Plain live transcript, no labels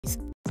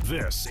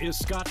This is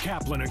Scott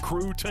Kaplan and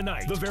Crew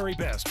Tonight. The very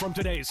best from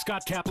today's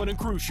Scott Kaplan and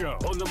Crew show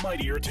on the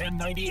mightier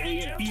 1090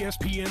 AM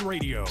ESPN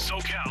Radio.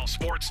 SoCal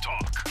Sports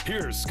Talk.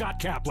 Here's Scott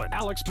Kaplan,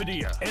 Alex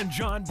Padilla, and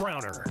John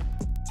Browner.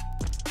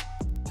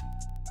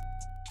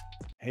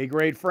 Hey,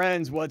 great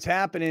friends. What's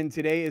happening?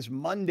 Today is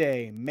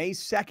Monday, May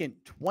 2nd,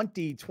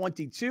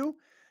 2022.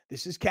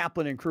 This is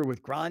Kaplan and Crew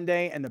with Grande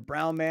and the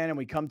Brown Man, and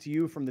we come to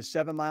you from the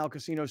 7 Mile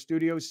Casino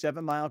Studios,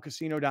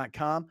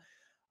 7milecasino.com.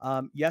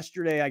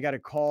 Yesterday, I got a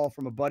call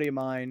from a buddy of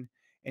mine,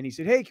 and he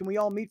said, "Hey, can we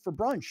all meet for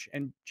brunch?"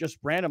 And just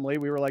randomly,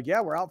 we were like,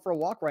 "Yeah, we're out for a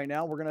walk right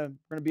now. We're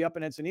gonna be up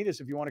in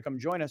Encinitas if you want to come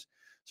join us."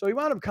 So he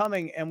wound up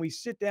coming, and we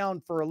sit down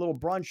for a little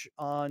brunch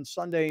on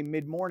Sunday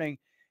mid-morning.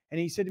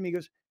 And he said to me, he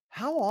goes,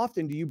 "How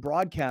often do you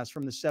broadcast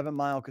from the 7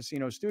 Mile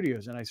Casino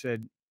Studios?" And I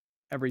said,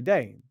 "Every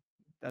day."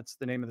 That's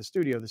the name of the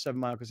studio, the 7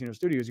 Mile Casino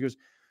Studios. He goes,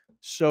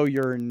 "So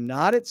you're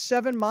not at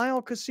 7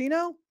 Mile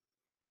Casino?"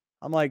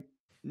 I'm like,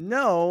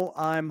 "No,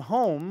 I'm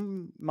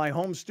home, my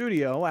home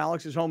studio.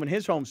 Alex is home in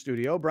his home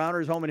studio.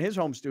 Browner's home in his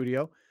home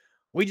studio.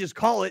 We just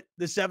call it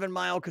the 7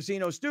 Mile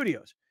Casino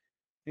Studios."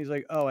 He's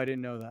like, "Oh, I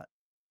didn't know that."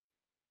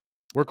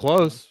 We're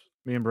close,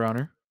 me and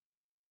Browner.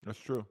 That's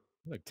true.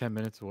 Like 10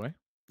 minutes away.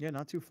 Yeah,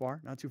 not too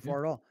far. Not too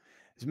far at all.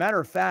 As a matter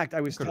of fact,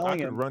 I was telling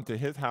him. I could run to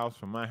his house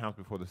from my house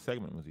before the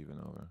segment was even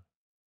over.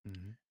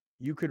 Mm-hmm.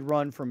 You could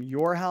run from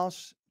your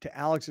house to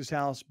Alex's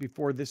house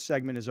before this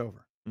segment is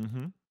over.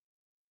 Mm-hmm.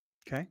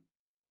 Okay.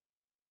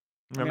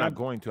 I'm not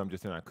going to. I'm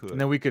just saying I could. And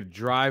then we could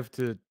drive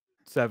to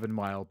 7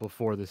 Mile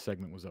before this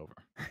segment was over.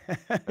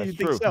 You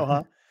think so,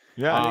 huh?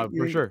 Yeah.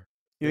 For sure.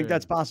 You think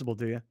that's possible,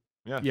 do you?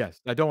 Yeah.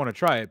 Yes. I don't want to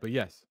try it, but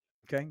yes.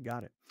 Okay,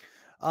 got it.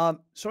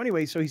 So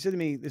anyway, so he said to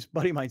me, this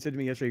buddy of mine said to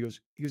me yesterday, he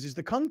goes, "Is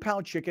the Kung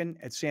Pao chicken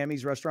at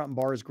Sammy's restaurant and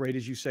bar as great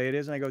as you say it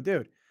is?" And I go,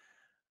 "Dude,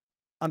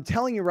 I'm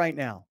telling you right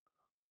now,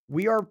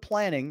 we are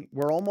planning,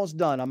 we're almost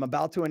done. I'm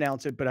about to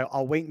announce it, but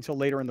I'll wait until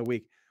later in the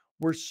week.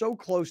 We're so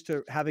close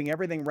to having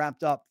everything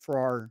wrapped up for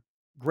our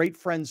great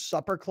friends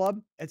supper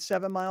club at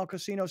 7 Mile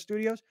Casino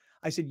Studios."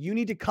 I said, "You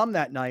need to come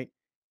that night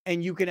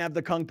and you can have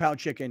the Kung Pao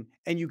chicken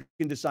and you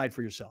can decide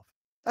for yourself.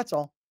 That's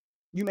all.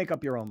 You make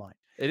up your own mind."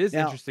 It is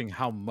Now, interesting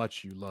how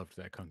much you loved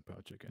that Kung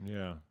Pao chicken.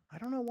 Yeah. I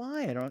don't know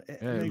why. I don't. Yeah,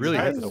 it really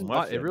had so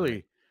much. It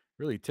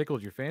really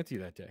tickled your fancy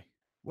that day.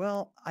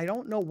 Well, I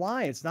don't know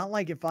why. It's not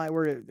like if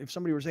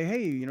somebody were to say,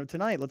 "Hey,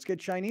 tonight, let's get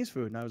Chinese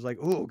food." And I was like,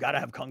 "Ooh, got to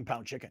have Kung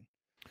Pao chicken."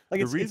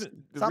 Like it's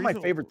not my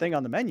favorite thing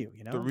on the menu,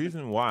 The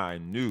reason why I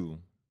knew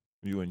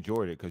you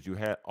enjoyed it because you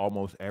had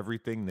almost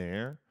everything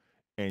there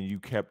and you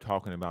kept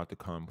talking about the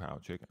Kung Pao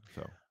chicken.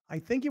 So I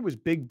think it was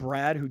Big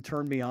Brad who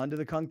turned me on to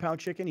the Kung Pao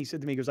chicken. He said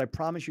to me, he goes, "I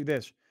promise you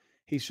this."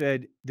 He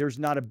said, "There's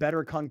not a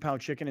better Kung Pao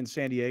chicken in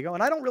San Diego."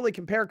 And I don't really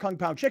compare Kung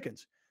Pao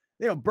chickens.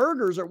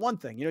 Burgers are one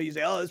thing. You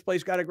say, "Oh, this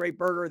place got a great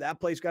burger. That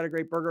place got a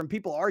great burger." And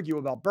people argue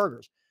about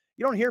burgers.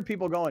 You don't hear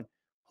people going,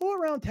 "Who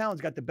around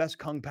town's got the best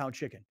Kung Pao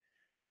chicken?"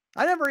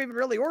 I never even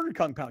really ordered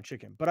Kung Pao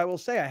chicken, but I will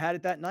say I had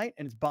it that night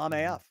and it's bomb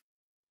AF.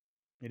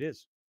 It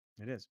is.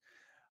 It is.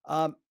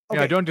 Okay.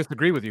 Yeah, I don't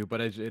disagree with you, but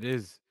it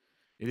is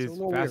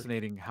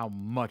fascinating weird how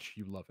much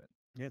you love it.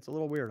 Yeah, it's a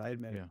little weird. I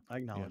admit Yeah. it. I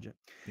acknowledge it.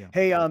 Yeah.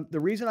 Hey, the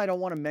reason I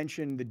don't want to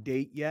mention the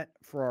date yet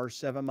for our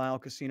 7 Mile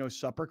Casino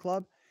Supper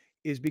Club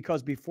is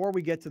because before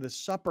we get to the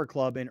Supper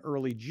Club in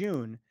early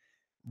June,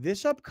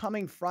 this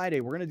upcoming Friday,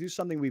 we're going to do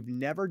something we've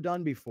never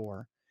done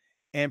before.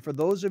 And for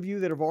those of you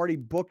that have already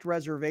booked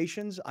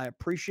reservations, I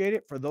appreciate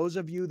it. For those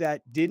of you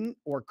that didn't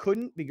or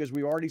couldn't because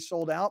we already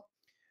sold out,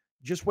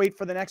 just wait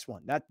for the next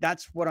one.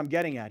 That's what I'm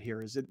getting at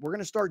here is that we're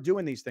going to start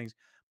doing these things.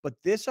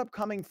 But this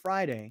upcoming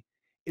Friday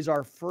is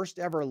our first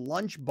ever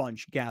lunch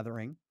bunch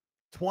gathering.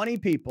 20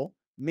 people,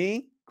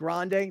 me,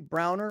 Grande,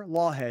 Browner,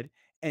 Lawhead,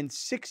 and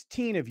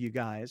 16 of you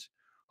guys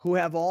who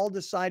have all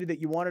decided that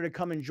you wanted to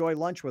come enjoy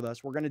lunch with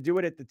us. We're going to do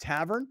it at the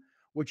Tavern,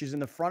 which is in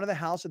the front of the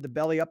house at the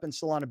Belly Up in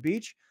Solana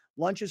Beach.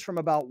 Lunch is from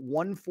about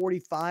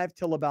 1:45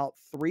 till about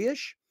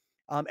 3-ish.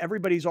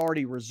 Everybody's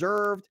already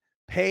reserved,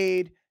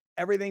 paid,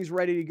 everything's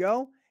ready to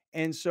go.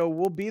 And so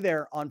we'll be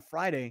there on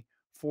Friday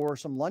for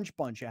some lunch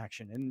bunch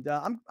action. And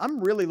I'm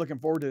really looking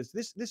forward to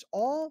this. This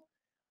all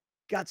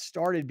got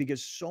started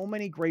because so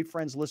many great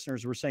friends,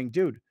 listeners were saying,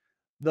 "Dude,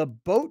 the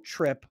boat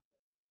trip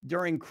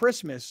during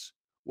Christmas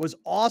was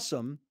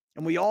awesome.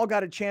 And we all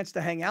got a chance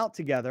to hang out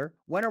together.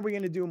 When are we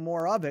going to do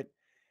more of it?"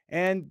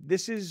 And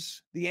this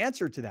is the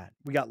answer to that.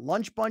 We got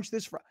lunch bunch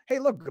this Friday. Hey,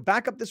 look,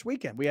 back up this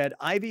weekend. We had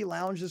Ivy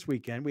Lounge this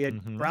weekend. We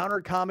had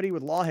Browner Comedy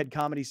with Lawhead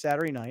Comedy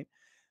Saturday night.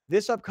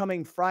 This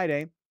upcoming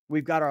Friday,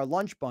 we've got our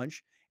lunch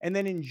bunch. And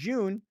then in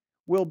June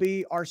will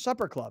be our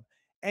supper club.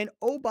 And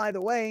oh, by the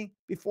way,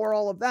 before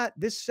all of that,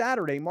 this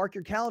Saturday, mark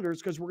your calendars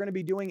because we're going to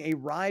be doing a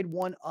Ride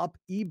One Up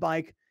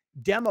e-bike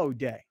demo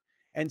day.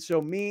 And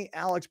so me,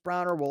 Alex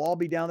Browner, will all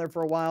be down there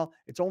for a while.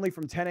 It's only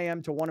from 10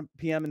 a.m. to 1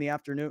 p.m. in the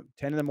afternoon,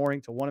 10 in the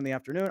morning to 1 in the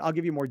afternoon. I'll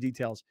give you more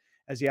details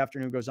as the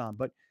afternoon goes on.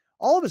 But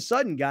all of a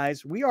sudden,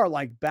 guys, we are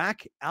like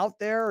back out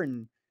there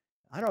and,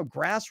 I don't know,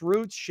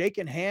 grassroots,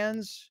 shaking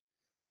hands,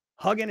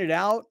 hugging it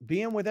out,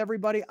 being with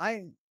everybody.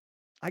 I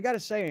got to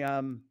say,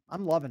 I'm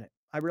loving it.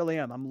 I really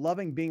am. I'm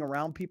loving being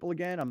around people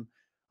again. I'm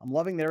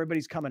loving that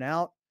everybody's coming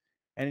out,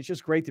 and it's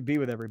just great to be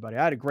with everybody.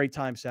 I had a great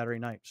time Saturday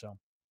night, so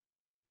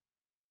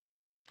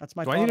that's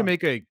my Do I need thought to on it.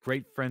 make a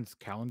great friends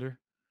calendar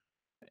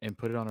and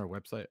put it on our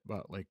website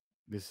about like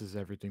this is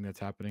everything that's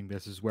happening.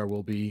 This is where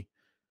we'll be.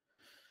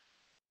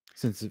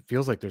 Since it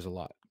feels like there's a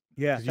lot.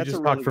 Yeah, Because you that's a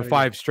just talked really for good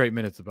idea. 5 straight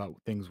minutes about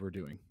things we're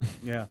doing.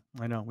 Yeah,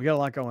 I know. We got a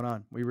lot going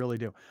on. We really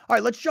do. All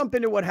right, let's jump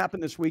into what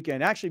happened this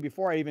weekend. Actually,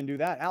 before I even do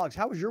that, Alex,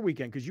 how was your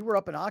weekend? Because you were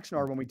up in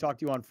Oxnard when we talked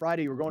to you on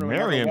Friday. You were going to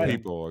another Marrying wedding.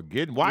 people or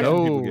Yeah. watching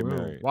people get No,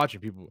 married. watching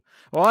people.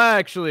 Well,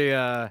 actually,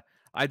 I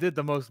did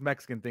the most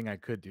Mexican thing I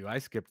could do. I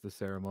skipped the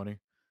ceremony.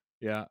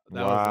 Yeah,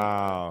 that was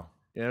Wow.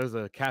 it was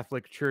a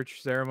Catholic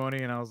church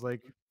ceremony, and I was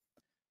like,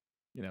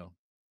 you know,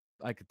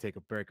 I could take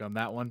a break on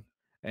that one,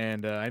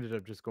 and I ended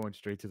up just going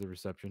straight to the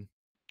reception,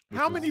 which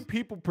How many was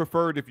people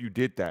preferred if you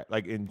did that,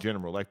 like in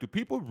general? Like, do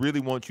people really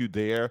want you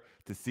there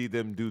to see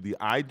them do the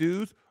I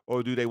do's,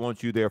 or do they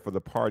want you there for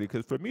the party?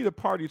 Because for me, the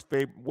party's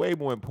way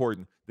more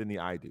important than the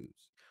I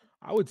do's.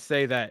 I would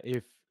say that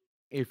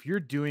if you're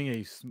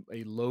doing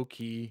a low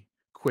key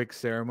quick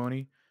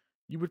ceremony,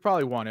 you would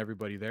probably want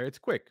everybody there. It's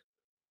quick.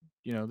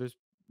 There's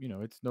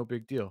it's no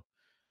big deal.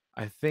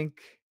 I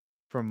think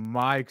from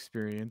my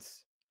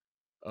experience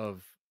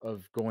of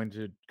going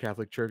to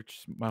Catholic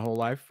church my whole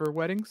life for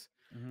weddings,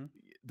 Mhm.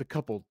 the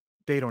couple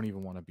they don't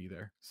even want to be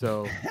there.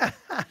 So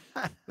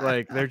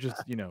like they're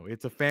just,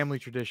 it's a family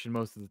tradition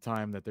most of the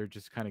time that they're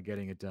just kind of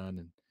getting it done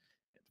and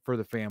for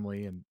the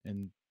family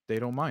and they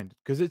don't mind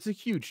because it's a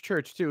huge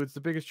church too. It's the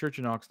biggest church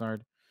in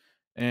Oxnard.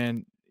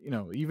 And,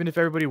 even if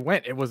everybody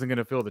went, it wasn't going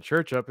to fill the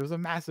church up. It was a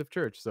massive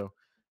church. So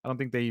I don't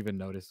think they even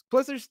noticed.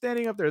 Plus, they're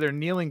standing up there. They're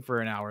kneeling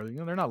for an hour.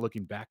 They're not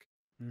looking back.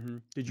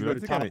 Mhm. Did you Dude, go I to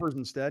just got it. Toppers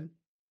instead?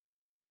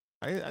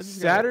 I just got it.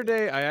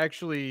 Saturday, I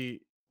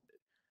actually,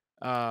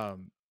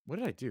 what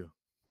did I do?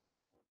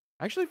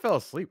 I actually fell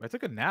asleep. I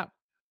took a nap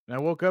and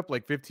I woke up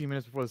like 15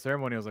 minutes before the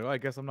ceremony. I was like, well, I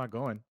guess I'm not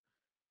going.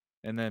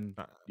 And then,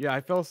 yeah,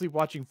 I fell asleep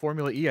watching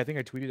Formula E. I think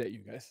I tweeted at you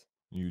guys.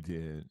 You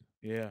did.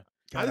 Yeah.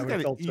 I God, I just would got have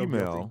an felt so guilty.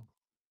 email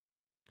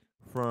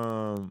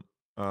from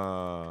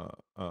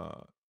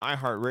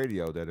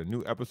iHeartRadio that a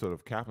new episode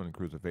of Kaplan and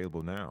Crew is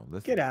available now.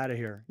 Listen, Get out of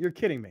here. You're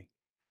kidding me.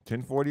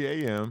 10:40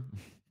 a.m.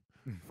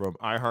 from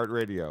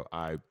iHeartRadio.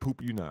 I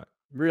poop you not.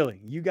 Really?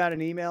 You got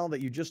an email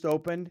that you just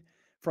opened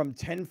from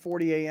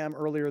 10:40 a.m.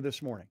 earlier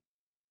this morning.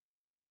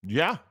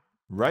 Yeah,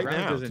 right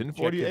Ronald now, doesn't check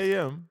 10:40 his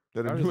a.m.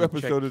 that a Ronald new doesn't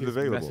check episode is his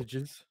available.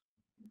 messages.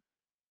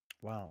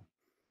 Wow.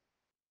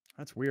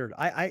 That's weird.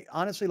 I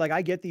honestly, like,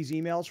 I get these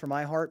emails from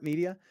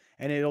iHeartMedia,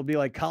 and it'll be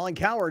like Colin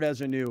Coward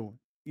has a new,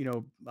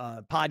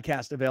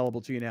 podcast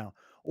available to you now.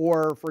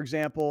 Or, for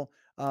example,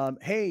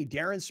 hey,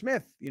 Darren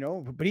Smith,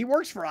 but he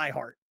works for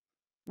iHeart.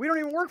 We don't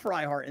even work for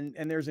iHeart,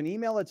 and there's an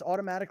email that's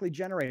automatically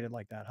generated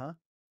like that, huh?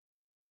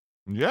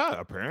 Yeah,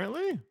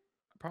 apparently.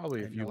 Probably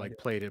I if had you no like idea.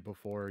 played it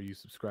before or you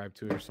subscribe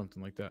to it or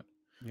something like that.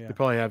 Yeah, They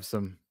probably have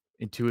some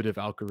intuitive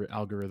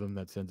algorithm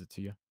that sends it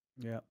to you.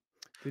 yeah.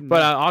 Didn't But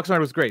know. Oxnard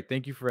was great.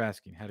 Thank you for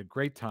asking. Had a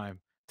great time.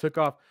 Took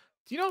off.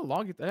 Do you know how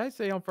long did I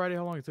say on Friday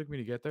how long it took me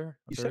to get there on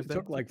You said it Thursday?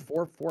 took like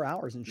four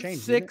hours and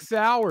change, didn't it? 6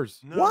 hours.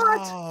 What?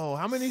 No,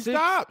 how many 6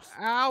 stops?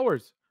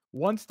 hours.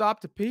 One stop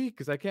to pee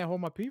because I can't hold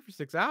my pee for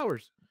 6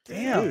 hours.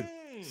 Damn.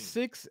 Dude,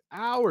 6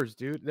 hours,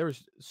 dude.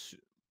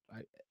 I,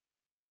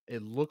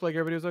 it looked like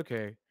everybody was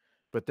okay,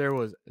 but there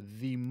was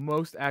the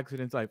most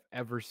accidents I've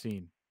ever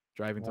seen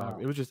driving to Wow.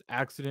 It was just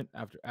accident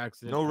after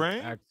accident No after rain?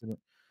 accident.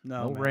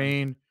 No, No man.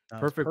 rain, No,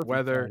 it's perfect perfect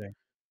weather. Friday.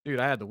 Dude,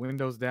 I had the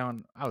windows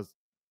down.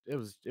 It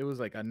was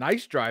like a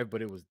nice drive,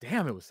 but it was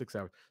 6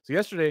 hours. So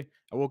yesterday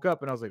I woke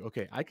up and I was like,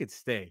 okay, I could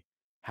stay,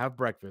 have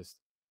breakfast,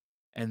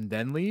 and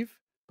then leave,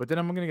 but then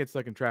I'm gonna get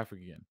stuck in traffic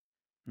again.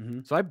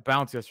 Mhm. So I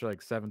bounced yesterday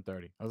like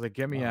 7:30. I was like,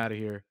 get me Wow. out of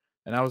here.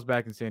 And I was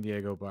back in San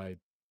Diego by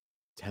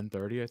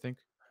 10:30, I think.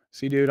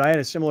 See, dude, I had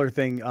a similar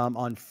thing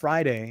on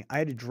Friday. I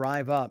had to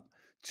drive up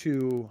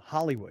to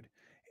Hollywood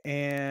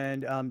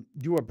and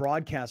do a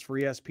broadcast for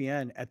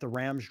ESPN at the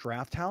Rams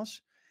Draft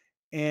House.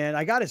 And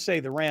I got to say,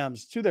 the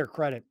Rams, to their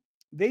credit,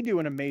 they do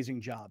an amazing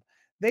job.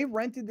 They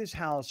rented this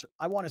house,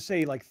 I want to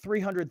say like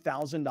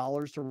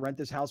 $300,000 to rent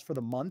this house for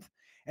the month.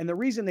 And the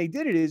reason they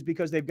did it is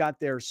because they've got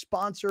their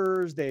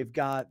sponsors, they've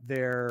got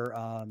their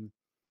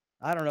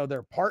I don't know,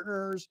 their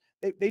partners.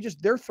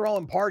 They're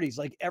throwing parties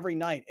like every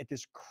night at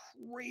this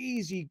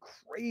crazy,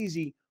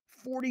 crazy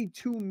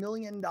 $42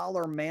 million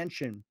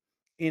mansion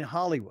in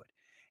Hollywood.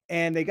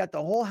 And they got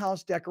the whole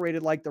house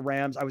decorated like the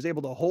Rams. I was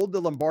able to hold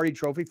the Lombardi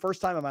trophy. First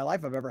time in my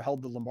life I've ever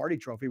held the Lombardi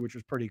trophy, which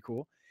was pretty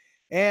cool.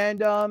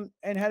 And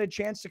had a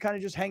chance to kind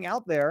of just hang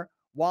out there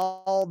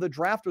while the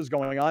draft was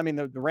going on. I mean,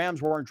 the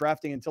Rams weren't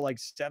drafting until like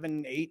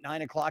 7, 8,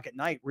 9 o'clock at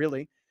night,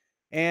 really.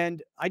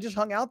 And I just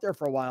hung out there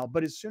for a while,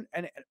 but as soon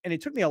and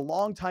it took me a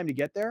long time to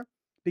get there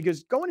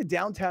because going to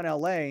downtown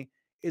LA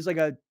is like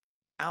a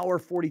hour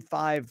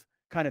 45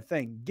 kind of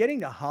thing.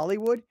 Getting to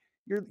Hollywood,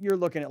 you're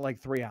looking at like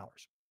 3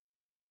 hours.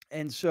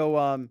 And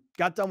so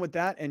got done with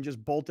that and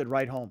just bolted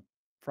right home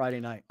Friday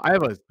night. I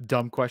have a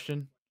dumb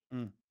question.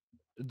 Mm.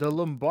 The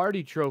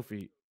Lombardi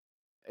trophy,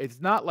 it's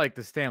not like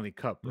the Stanley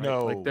Cup, right?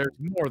 Like No. there's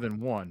more than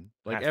one.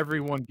 Like Has to be.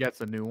 everyone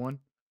gets a new one.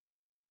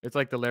 It's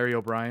like the Larry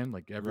O'Brien.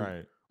 Like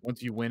Right.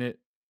 once you win it,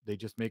 they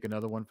just make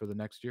another one for the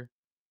next year,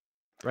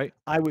 right?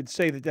 I would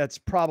say that that's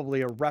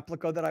probably a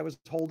replica that I was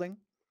holding.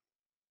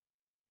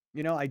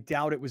 I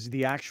doubt it was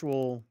the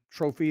actual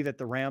trophy that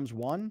the Rams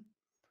won.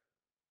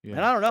 And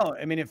I don't know.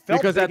 I mean, it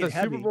felt Because big at the and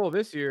Super heavy. Bowl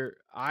this year,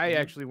 I Mhm.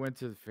 actually went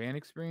to the fan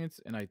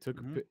experience and I took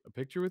Mhm. a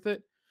picture with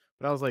it.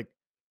 But I was like,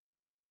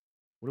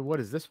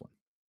 what is this one?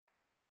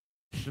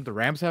 Shouldn't the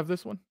Rams have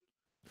this one?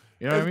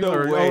 You know what I There's mean? no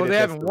Or way they that that's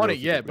haven't the won real it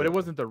Super yet, but it Bowl.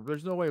 wasn't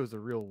there's no way it was the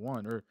real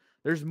one. Or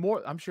there's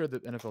more. I'm sure the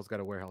NFL's got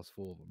a warehouse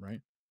full of them,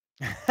 right?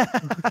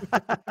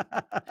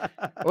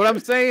 What I'm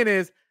saying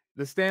is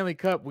the Stanley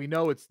Cup, we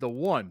know it's the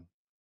one.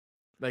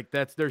 Like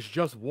there's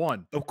just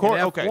one. Of course,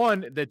 And okay.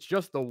 F1, that's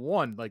just the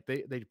one. Like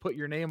they put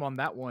your name on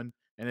that one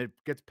and it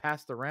gets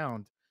passed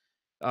around.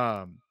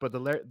 But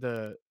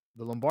the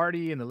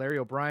Lombardi and the Larry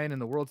O'Brien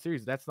and the World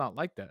Series, that's not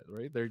like that,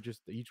 right? They're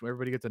just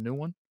everybody gets a new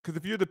one. Because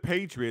if you're the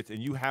Patriots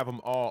and you have them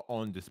all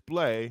on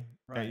display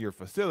Right. at your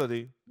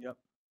facility, Yep.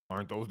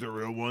 aren't those the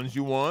real ones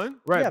you won?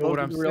 Right. Yeah, But those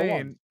are the real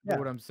ones. Yeah.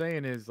 what I'm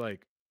saying is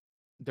like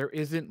there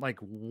isn't like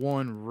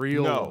one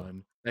real No,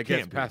 one that can't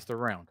gets be. passed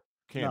around.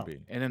 Can't No.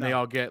 be. And then they No.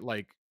 all get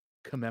like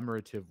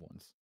commemorative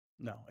ones.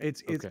 No,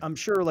 it's Okay. I'm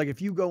sure like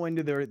if you go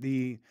into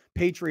the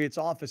Patriots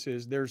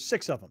offices, there's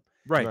 6 of them.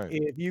 Right. Right.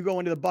 If you go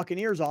into the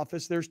Buccaneers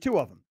office, there's 2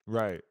 of them.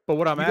 Right. But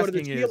what I'm You go to the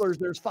asking is Steelers,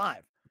 there's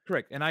 5.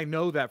 correct, and I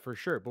know that for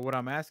sure. But what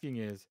I'm asking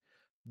is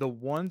the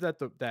ones that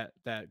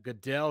that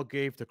Goodell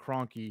gave to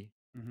Kroenke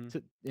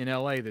Mhm. in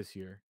LA this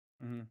year,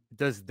 Mhm.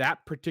 does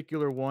that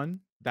particular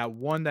one, that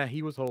one that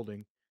he was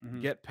holding,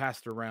 Mhm. get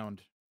passed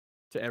around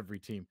to every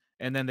team,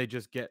 and then they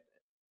just get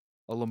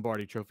a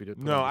Lombardi trophy to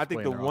put No, on I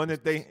display think in their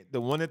offices?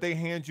 the one that they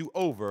hand you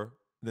over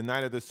the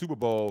night of the Super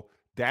Bowl,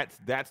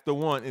 that's the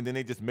one, and then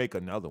they just make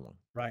another one.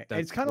 Right.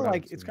 That's It's kind of what I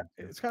like was it's thinking,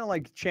 too. it's kind of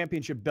like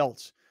championship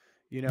belts,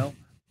 you know?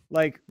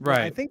 Like when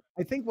I Right. think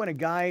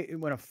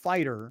when a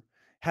fighter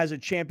has a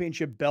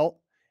championship belt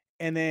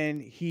and then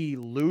he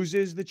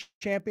loses the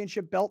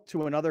championship belt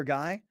to another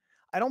guy,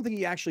 I don't think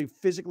he actually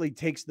physically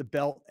takes the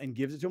belt and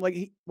gives it to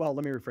him. Well,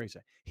 let me rephrase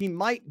that. He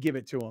might give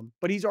it to him,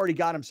 but he's already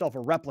got himself a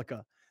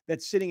replica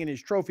that's sitting in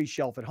his trophy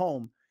shelf at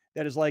home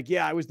that is like,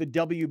 yeah, I was the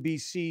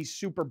WBC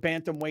super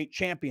bantamweight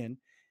champion.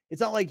 It's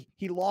not like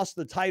he lost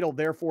the title,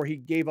 therefore he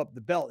gave up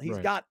the belt. He's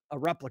Right. got a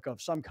replica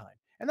of some kind.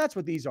 And that's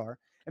what these are.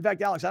 In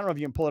fact, Alex, I don't know if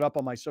you can pull it up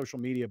on my social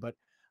media, but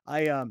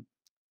I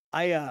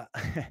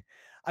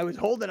I was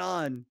holding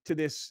on to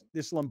this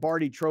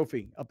Lombardi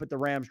trophy up at the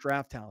Rams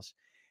draft house.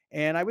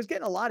 And I was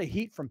getting a lot of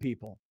heat from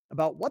people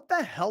about what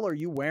the hell are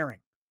you wearing?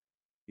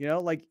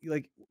 Like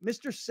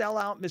Mr.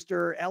 Sellout,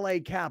 Mr. LA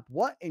Cap,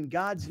 what in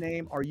God's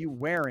name are you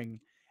wearing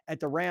at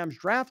the Rams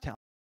draft house?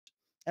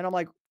 And I'm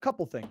like,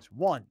 couple things.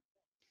 One,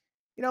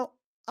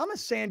 I'm a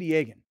San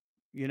Diegan,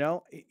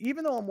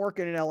 even though I'm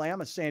working in LA,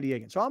 I'm a San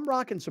Diegan. So I'm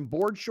rocking some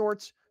board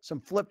shorts, some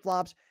flip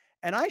flops,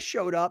 and I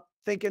showed up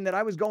thinking that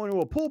I was going to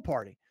a pool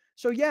party.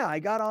 So yeah, I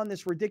got on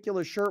this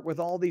ridiculous shirt with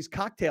all these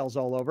cocktails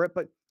all over it.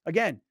 But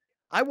again,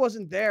 I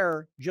wasn't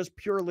there just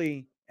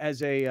purely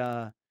as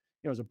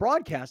as a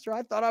broadcaster.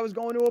 I thought I was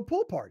going to a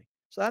pool party.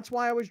 So that's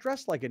why I was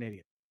dressed like an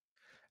idiot.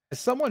 As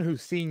someone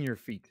who's seen your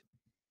feet,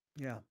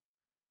 Yeah.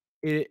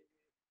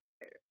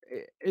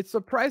 it's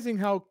surprising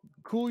how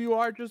cool you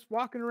are just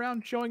walking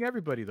around showing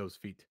everybody those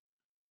feet.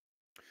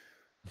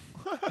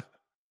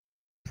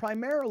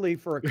 Primarily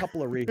for a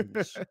couple of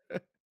reasons.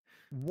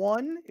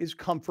 One is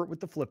comfort with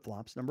the flip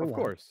flops, number Of one.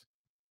 course.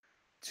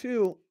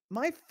 2,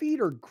 my feet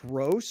are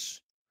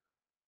gross,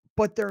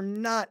 but they're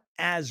not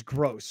as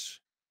gross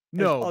as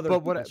No, other but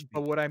people's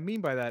feet. what I mean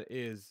by that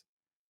is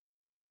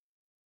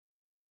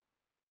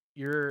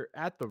you're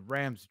at the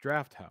Rams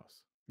draft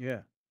house.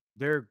 Yeah.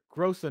 They're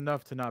gross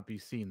enough to not be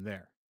seen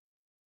there.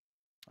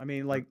 I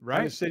mean, like I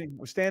right? was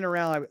standing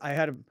around. I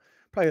had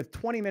probably a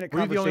 20-minute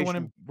Were you the conversation. only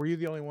one were you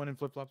the only one in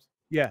flip-flops?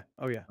 Yeah.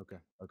 Oh yeah. Okay.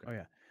 Oh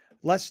yeah.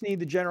 Les Snead,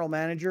 the general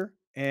manager,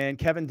 and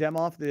Kevin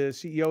Demoff, the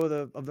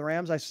CEO of the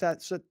Rams. I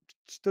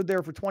stood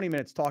there for 20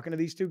 minutes talking to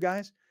these two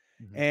guys,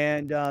 Mhm.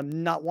 and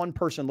not one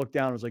person looked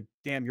down and was like,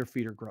 "Damn, your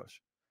feet are gross,"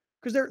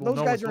 because Well, those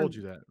no guys one are told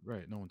you that.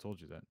 Right. No one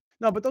told you that.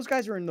 no, but those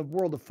guys are in the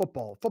world of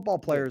football. Football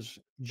players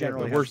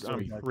generally. the have worst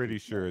really I'm bad pretty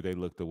feet. sure they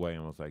looked away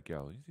and was like,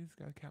 "Yo, he's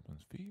got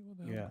Kaplan's feet. What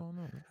the Yeah. hell's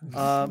going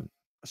on?"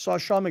 I saw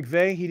Sean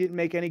McVay. He didn't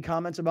make any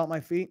comments about my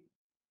feet.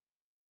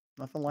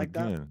 Nothing like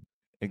that.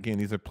 Again,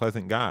 these are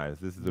pleasant guys.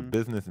 This is a Mhm.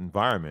 business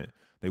environment.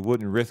 They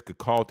wouldn't risk a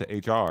call to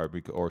HR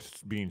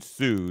being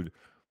sued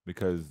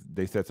because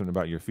they said something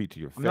about your feet to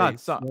your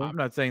face. I'm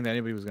not saying that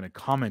anybody was going to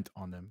comment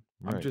on them.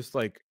 I'm Right. just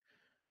like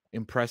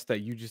impressed that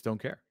you just don't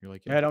care. You're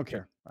like, Yeah, I don't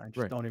care. I just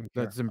right. don't even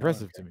care. That's I don't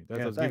impressive to care. me. That's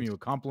Yeah, I was giving thanks. you a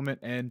compliment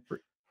and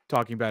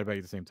talking bad about you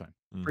at the same time.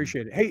 Mhm.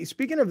 Appreciate it. Hey,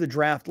 speaking of the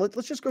draft,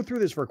 let's just go through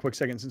this for a quick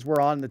second since we're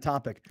on the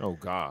topic. Oh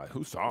God,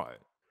 who saw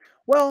it?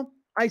 Well,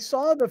 I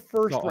saw the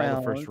first All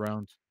round, the first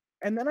rounds.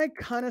 and then I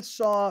kind of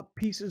saw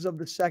pieces of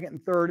the second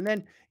and third, and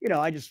then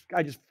I just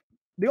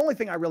the only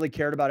thing I really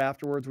cared about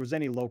afterwards was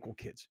any local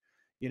kids.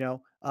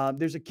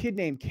 There's a kid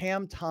named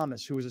Cam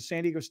Thomas who was a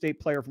San Diego State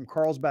player from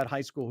Carlsbad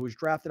High School who was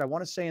drafted, I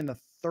want to say, in the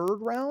 3rd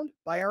round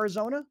by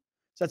Arizona.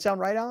 Does that sound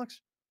right,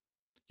 Alex?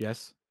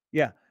 Yes.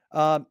 Yeah.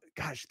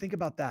 Gosh, think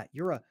about that.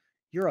 You're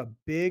a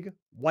big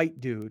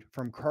white dude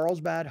from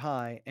Carlsbad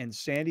High and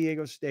San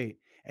Diego State,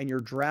 and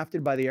you're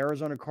drafted by the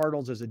Arizona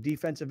Cardinals as a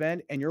defensive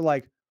end, and you're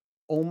like,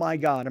 oh my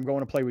God, I'm going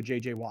to play with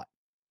JJ Watt.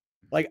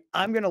 Like,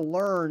 I'm going to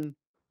learn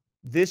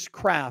this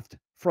craft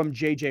from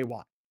JJ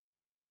Watt.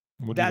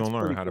 What are you That's gonna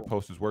learn? pretty How to cool.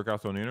 post his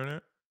workouts on the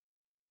internet?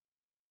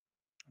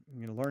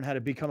 You're going to learn how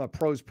to become a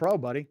pro's pro,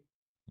 buddy.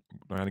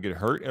 Learn how to get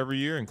hurt every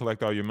year and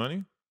collect all your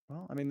money?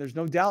 Well, I mean, there's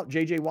no doubt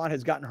JJ Watt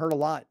has gotten hurt a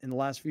lot in the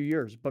last few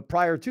years. But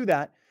prior to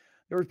that,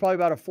 there was probably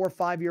about a 4 or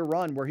 5 year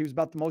run where he was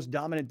about the most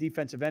dominant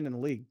defensive end in the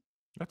league.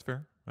 That's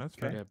fair. That's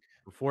fair. Okay. Yeah.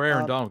 Before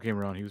Aaron Um, Donald came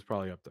around, he was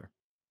probably up there.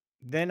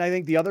 Then I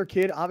think the other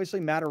kid, obviously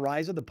Matt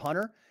Ariza, the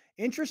punter.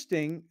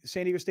 Interesting,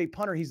 San Diego State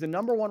punter. He's the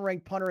number 1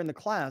 ranked punter in the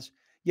class,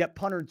 yet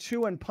punter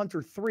 2 and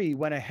punter 3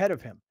 went ahead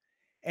of him.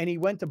 And he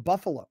went to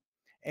Buffalo.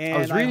 I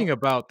was And reading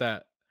about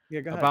that,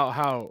 yeah, go ahead. about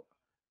how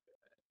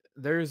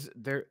their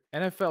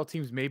NFL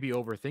teams may be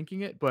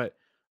overthinking it, but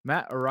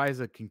Matt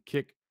Ariza can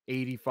kick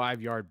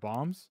 85-yard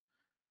bombs,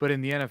 but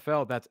in the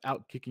NFL, that's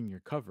out kicking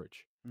your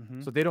coverage.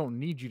 Mhm. So they don't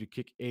need you to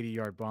kick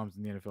 80-yard bombs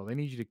in the NFL. They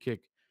need you to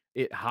kick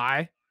it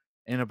high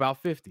and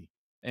about 50.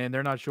 And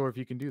they're not sure if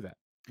you can do that,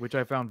 which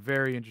I found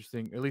very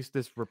interesting. At least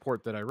this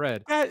report that I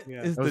read, That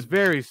Yeah. is it was the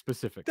very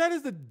specific. that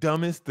is the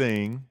dumbest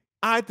thing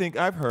I think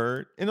I've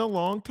heard in a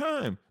long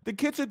time. The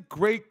kid's a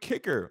great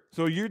kicker.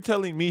 So you're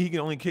telling me he can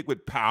only kick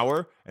with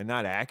power and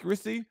not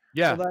accuracy?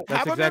 Yeah, Well, that's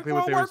have him in exactly for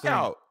what a they were saying.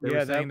 workout. They Yeah,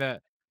 were saying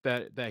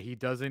that he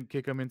doesn't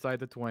kick them inside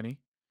the 20,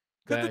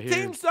 Because that the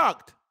team his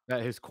sucked.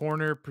 that his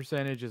corner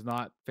percentage is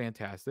not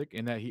fantastic,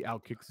 and that he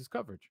outkicks his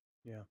coverage.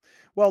 Yeah.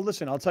 Well,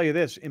 listen, I'll tell you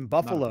this. In Not a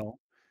Buffalo,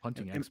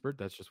 punting in, expert.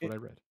 That's just what I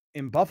read.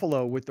 in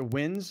Buffalo with the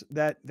winds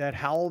that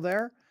howl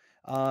there,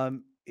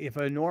 if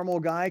a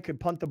normal guy could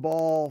punt the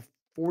ball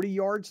 40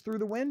 yards through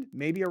the wind,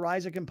 maybe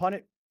Ariza can punt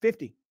it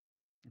 50,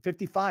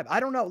 55. I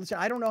don't know. Listen,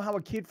 I don't know how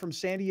a kid from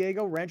San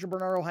Diego, Rancho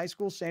Bernardo High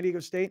School, San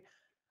Diego State,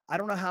 I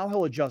don't know how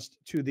he'll adjust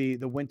to the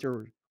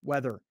winter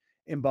weather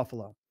in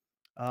Buffalo.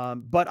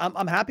 But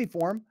I'm happy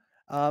for him.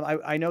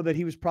 I know that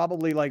he was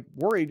probably like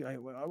worried.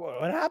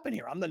 What happened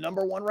here? I'm the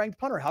number 1 ranked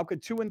punter. How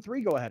could 2 and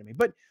 3 go ahead of me?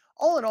 But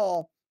all in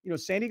all,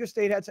 San Diego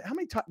State had how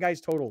many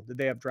guys total did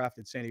they have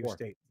drafted? San Diego 4.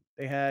 State.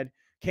 They had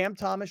Cam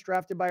Thomas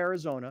drafted by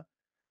Arizona.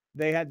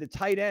 They had the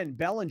tight end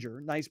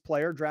Bellinger, nice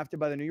player, drafted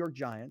by the New York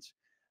Giants.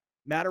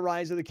 Matt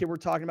Ariza, the kid we're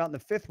talking about in the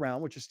 5th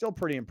round, which is still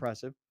pretty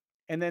impressive.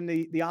 And then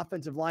the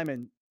offensive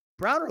lineman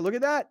Browner. Look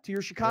at that, to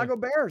your Chicago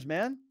Bears,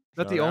 man. Is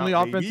that the Shout only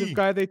out, offensive baby.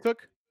 guy they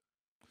took?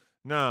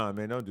 Nah,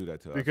 man, don't do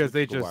that to us. Because Let's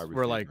they go wide just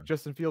were like, receiver.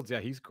 Justin Fields, yeah,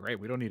 he's great.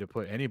 We don't need to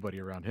put anybody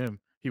around him.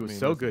 He was mean,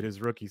 so listen, good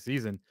his rookie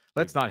season.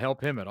 Let's not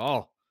help him at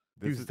all.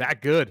 He this was is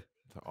that good.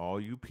 to all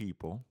you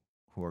people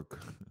who are,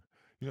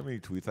 you know how many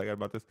tweets I got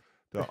about this?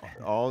 To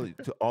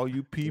all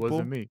you people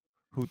Wasn't me.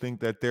 who think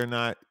that they're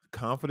not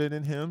confident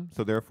in him,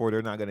 so therefore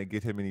they're not going to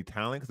get him any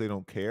talent because they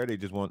don't care. They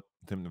just want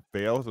him to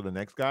fail. So the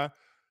next guy,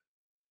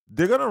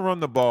 they're going to run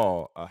the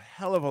ball a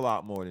hell of a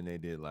lot more than they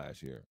did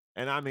last year,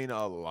 and I mean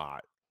a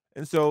lot.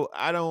 And so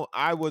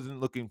I wasn't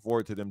looking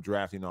forward to them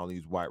drafting all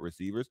these wide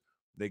receivers.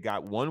 They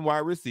got 1 wide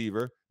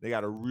receiver, they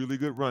got a really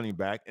good running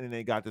back, and then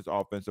they got this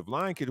offensive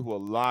line kid who a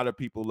lot of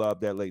people love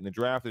that late in the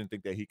draft and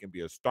think that he can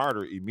be a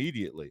starter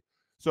immediately.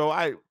 So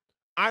I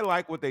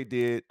like what they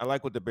did. I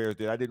like what the Bears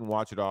did. I didn't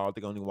watch it all. I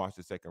think I only watched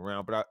the 2nd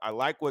round, but I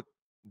like what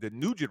the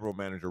new general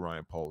manager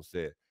Ryan Poles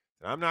said.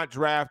 And I'm not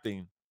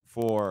drafting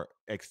for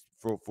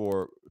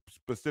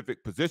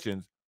specific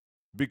positions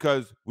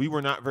because we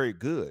were not very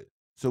good.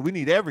 So we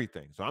need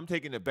everything. So I'm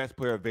taking the best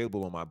player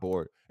available on my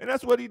board, and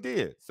that's what he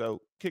did.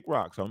 So kick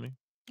rocks, homie.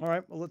 All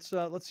right. Well,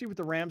 let's see what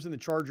the Rams and the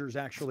Chargers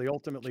actually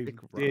ultimately Kick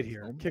did rocks,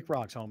 here. homie. Kick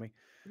rocks, homie.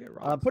 Kick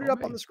rocks, Put it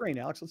up on homie. the screen,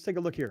 Alex. Let's take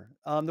a look here.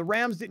 The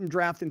Rams didn't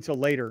draft until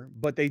later,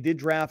 but they did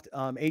draft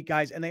 8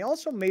 guys, and they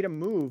also made a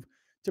move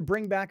to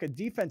bring back a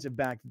defensive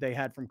back that they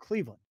had from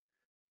Cleveland.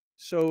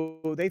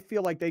 So they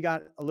feel like they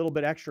got a little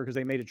bit extra because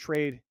they made a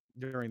trade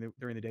during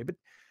the day. But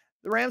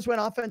the Rams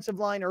went offensive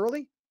line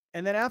early,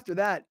 and then after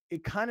that,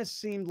 it kind of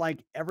seemed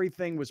like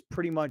everything was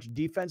pretty much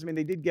defense. I mean,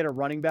 they did get a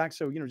running back,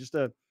 so just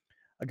a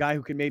guy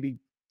who can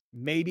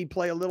maybe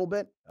play a little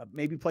bit,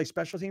 maybe play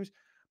special teams.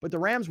 But the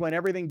Rams went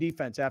everything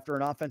defense after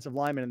an offensive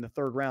lineman in the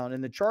 3rd round.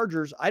 And the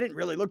Chargers, I didn't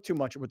really look too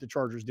much at what the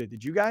Chargers did.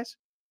 Did you guys?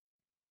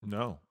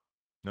 No.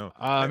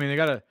 I mean, they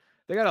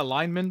got a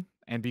lineman,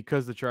 and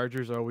because the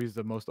Chargers are always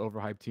the most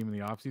overhyped team in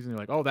the offseason, they're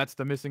like, oh, that's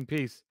the missing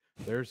piece.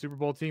 They're a Super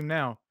Bowl team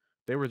now.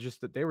 They were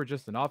just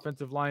an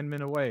offensive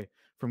lineman away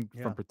from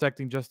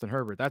protecting Justin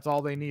Herbert. That's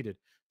all they needed.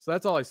 So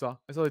that's all I saw.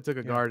 I saw they took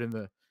a guard in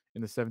the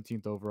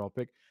 17th overall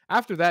pick.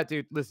 After that,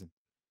 dude, listen.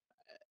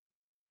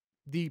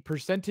 The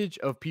percentage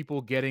of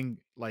people getting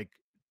like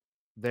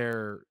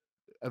their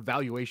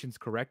evaluations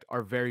correct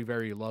are very,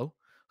 very low.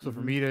 So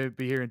for me to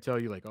be here and tell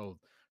you like, oh,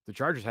 the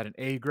Chargers had an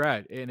A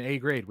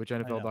grade, which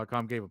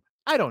NFL.com gave them.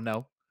 I don't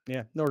know.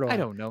 Yeah, nor do I. I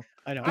don't know.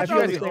 I know. Did I you feel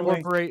guys the same way.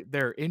 incorporate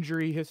their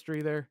injury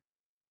history there?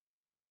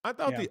 I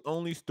thought Yeah. the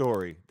only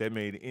story that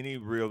made any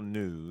real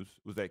news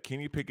was that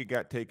Kenny Pickett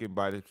got taken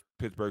by the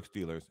Pittsburgh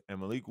Steelers, and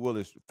Malik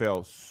Willis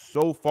fell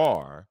so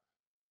far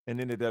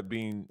and ended up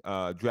being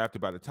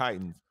drafted by the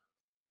Titans.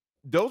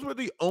 Those were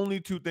the only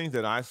two things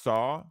that I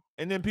saw.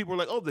 And then people were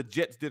like, "Oh, the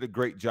Jets did a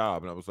great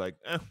job," and I was like,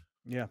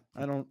 Yeah,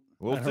 I don't.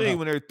 "We'll I don't see know.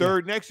 when they're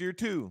third next year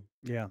too."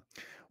 Yeah.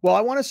 Well,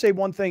 I want to say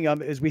one thing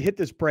as we hit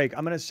this break.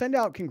 I'm going to send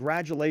out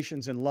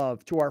congratulations and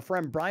love to our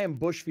friend Brian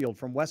Bushfield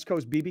from West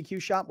Coast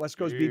BBQ Shop,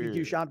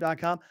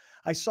 westcoastbbqshop.com.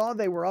 I saw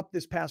they were up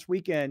this past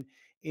weekend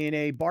in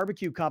a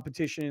barbecue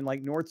competition in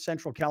like North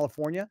Central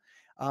California.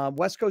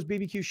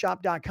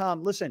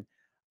 Westcoastbbqshop.com. Listen,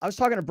 I was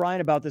talking to Brian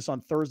about this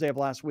on Thursday of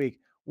last week.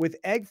 With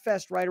Egg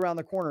Fest right around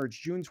the corner, it's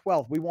June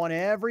 12th. We want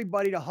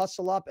everybody to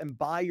hustle up and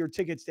buy your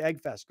tickets to Egg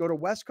Fest. Go to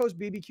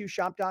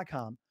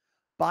westcoastbbqshop.com.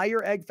 Buy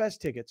your Egg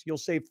Fest tickets. You'll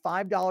save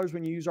 $5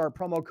 when you use our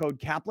promo code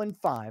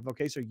Kaplan5.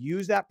 Okay, so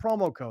use that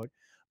promo code.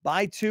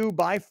 Buy 2,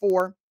 buy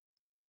 4.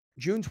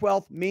 June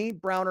 12th, me,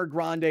 Browner,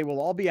 Grande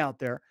will all be out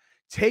there.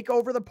 Take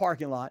over the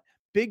parking lot.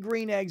 Big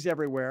green eggs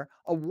everywhere.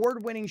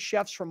 Award-winning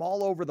chefs from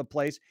all over the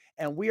place.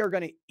 And we are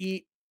going to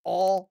eat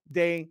all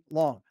day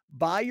long.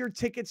 Buy your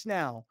tickets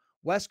now.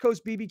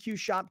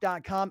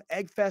 WestCoastBBQShop.com.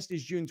 Egg Fest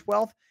is June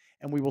 12th.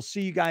 And we will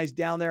see you guys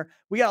down there.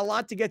 We got a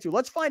lot to get to.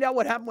 Let's find out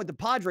what happened with the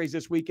Padres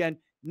this weekend.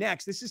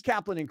 Next, this is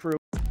Kaplan and Crew.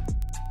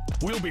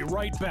 We'll be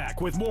right back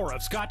with more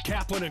of Scott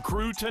Kaplan and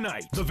Crew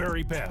tonight. The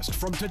very best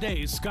from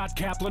today's Scott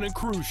Kaplan and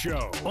Crew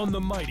show on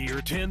the mightier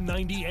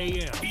 1090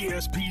 AM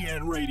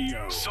ESPN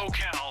Radio.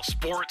 SoCal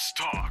Sports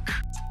Talk.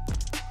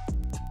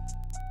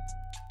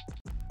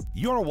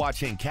 You're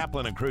watching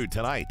Kaplan and Crew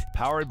tonight,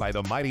 powered by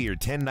the mightier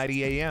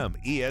 1090 AM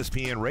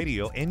ESPN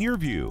Radio and Your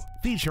View,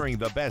 featuring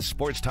the best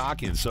sports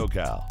talk in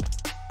SoCal.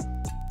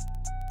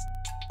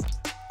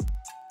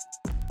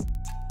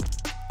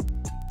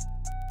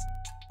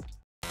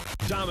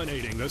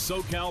 Dominating the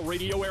SoCal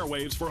radio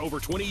airwaves for over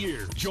 20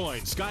 years.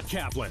 Join Scott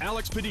Kaplan,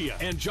 Alex Padilla,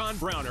 and John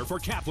Browner for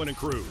Kaplan and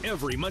Crew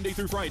every Monday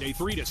through Friday,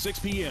 3 to 6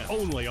 p.m.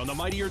 Only on the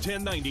mightier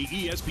 1090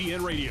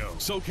 ESPN Radio,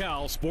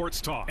 SoCal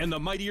Sports Talk, and the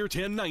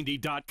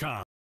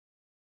mightier1090.com.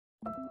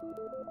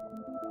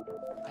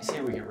 I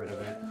say we get rid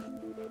of it.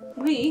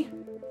 Me?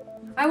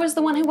 I was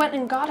the one who went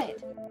and got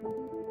it.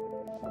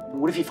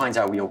 What if he finds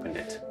out we opened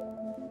it?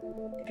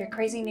 If your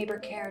crazy neighbor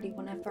cared, he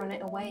wouldn't have thrown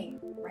it away,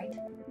 right?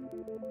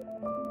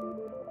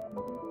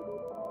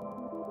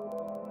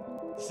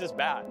 This is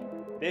bad.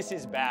 This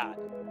is bad.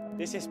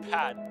 This is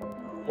bad,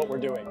 what we're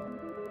doing.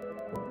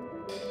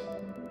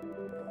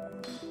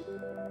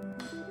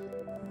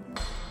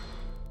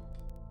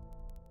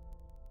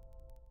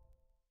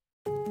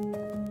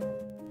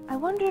 I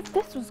wonder if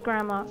this was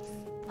Grandma's.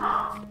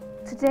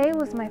 Today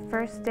was my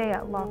first day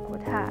at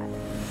Lockwood Hat.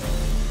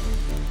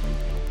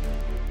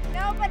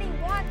 Nobody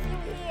wants you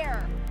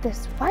here.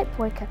 This white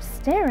boy kept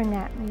staring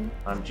at me.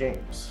 I'm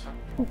James.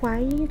 Why are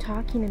you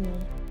talking to me?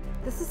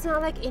 This is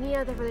not like any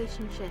other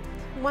relationship.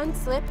 One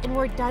slip and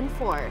we're done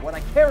for. What I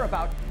care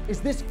about is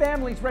this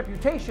family's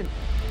reputation.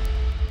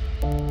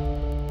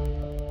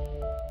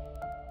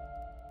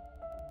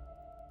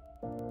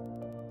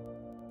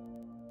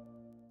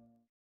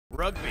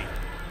 Rugby.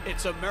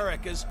 It's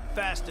America's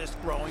fastest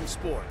growing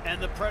sport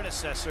and the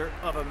predecessor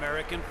of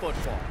American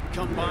football,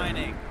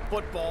 combining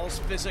football's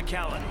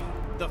physicality,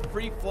 the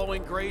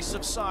free-flowing grace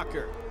of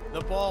soccer,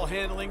 the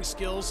ball-handling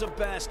skills of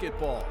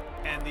basketball,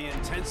 and the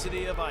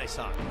intensity of ice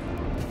hockey.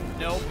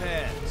 No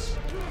pads,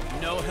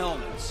 no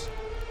helmets,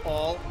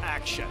 all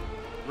action.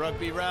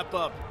 Rugby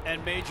Wrap-Up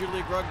and Major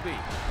League Rugby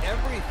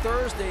every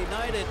Thursday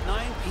night at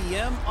 9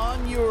 p.m.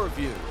 on Your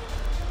View.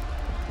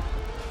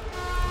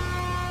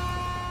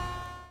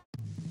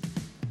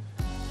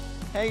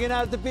 Hanging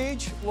out at the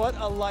beach? What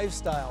a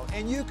lifestyle.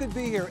 And you could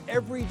be here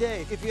every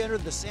day if you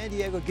entered the San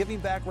Diego Giving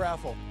Back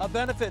Raffle, a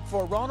benefit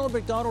for Ronald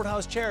McDonald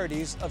House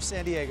Charities of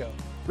San Diego.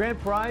 Grand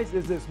prize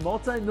is this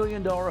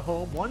multi-million-dollar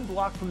home 1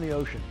 block from the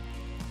ocean.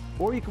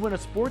 Or you can win a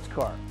sports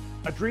car,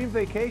 a dream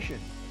vacation,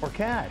 or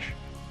cash.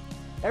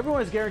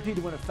 Everyone is guaranteed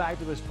to win a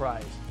fabulous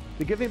prize.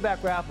 The Giving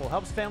Back Raffle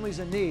helps families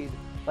in need,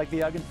 like the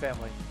Uggan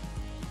family.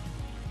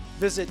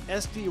 Visit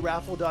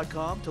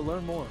sdraffle.com to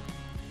learn more.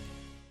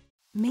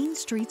 Main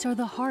streets are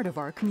the heart of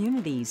our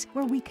communities,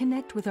 where we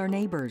connect with our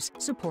neighbors,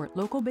 support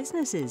local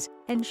businesses,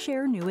 and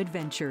share new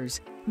adventures.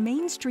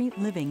 Main Street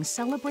Living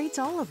celebrates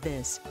all of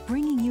this,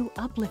 bringing you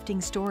uplifting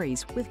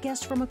stories with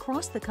guests from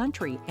across the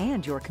country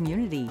and your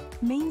community.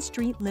 Main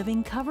Street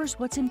Living covers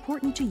what's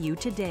important to you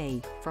today,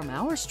 from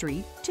our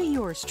street to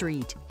your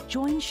street.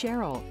 Join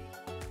Cheryl,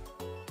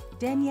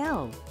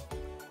 Danielle,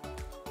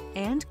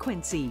 and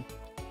Quincy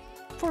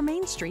for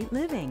Main Street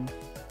Living,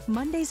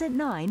 Mondays at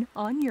 9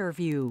 on Your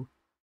View.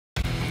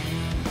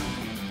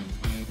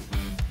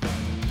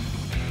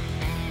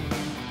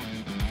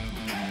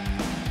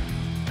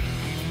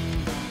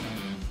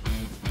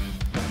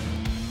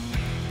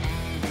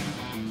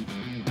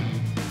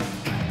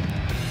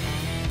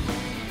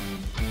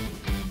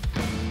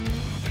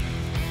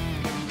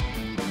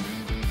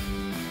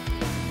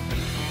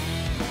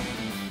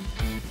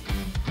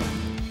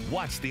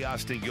 Watch the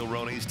Austin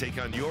Gilronis take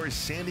on your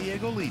San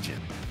Diego Legion.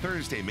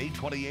 Thursday, May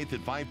 28th at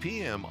 5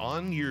 p.m.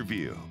 on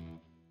YourView.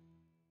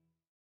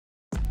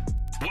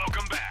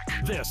 Welcome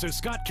back. This is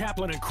Scott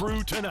Kaplan and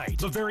Crew Tonight.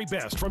 The very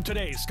best from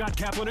today's Scott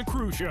Kaplan and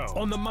Crew show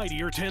on the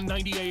mightier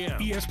 1090 AM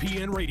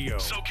ESPN Radio.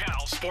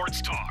 SoCal Sports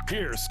Talk.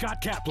 Here's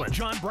Scott Kaplan,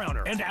 John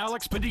Browner, and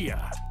Alex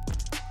Padilla.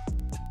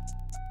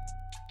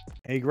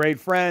 Hey, great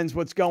friends.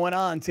 What's going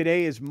on?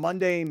 Today is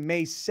Monday,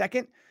 May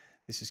 2nd.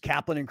 This is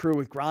Kaplan and Crew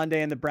with Grande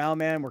and the Brown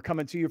Man. We're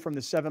coming to you from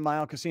the 7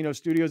 Mile Casino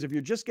Studios. If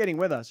you're just getting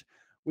with us,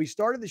 we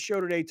started the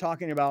show today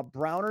talking about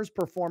Browner's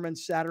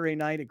performance Saturday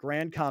night at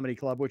Grand Comedy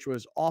Club, which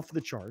was off the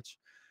charts.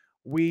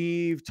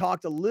 We've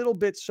talked a little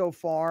bit so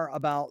far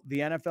about the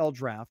NFL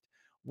draft.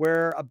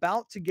 We're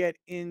about to get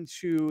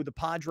into the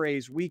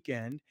Padres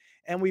weekend.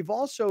 And we've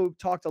also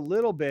talked a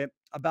little bit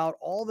about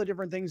all the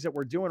different things that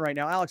we're doing right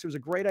now. Alex, it was a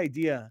great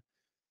idea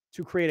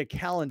to create a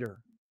calendar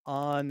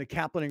on the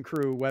Kaplan and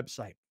Crew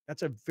website.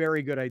 That's a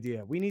very good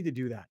idea. We need to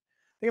do that.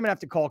 I think I'm going to have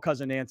to call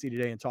cousin Nancy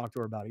today and talk to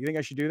her about it. You think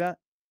I should do that?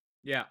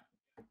 Yeah.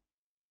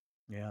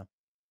 Yeah.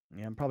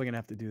 Yeah, I'm probably going to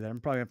have to do that.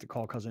 I'm probably going to have to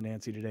call cousin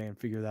Nancy today and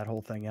figure that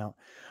whole thing out.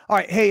 All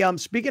right. Hey,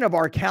 speaking of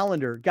our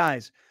calendar,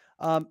 guys,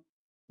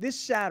 this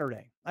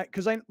Saturday,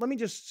 let me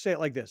just say it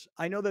like this.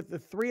 I know that the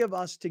three of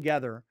us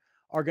together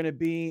are going to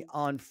be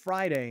on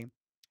Friday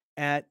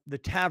at the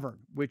Tavern,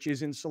 which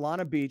is in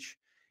Solana Beach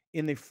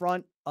in the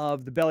front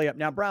of the Belly Up.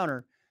 Now,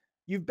 Browner,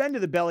 you've been to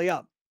the Belly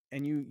Up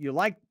and you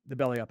like the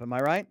Belly Up. Am I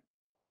right?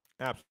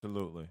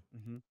 Absolutely.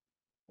 Mm-hmm.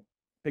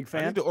 Big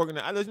fan? I need to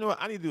organize. You know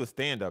what? I need to do a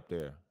stand-up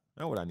there.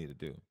 That's what I need to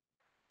do.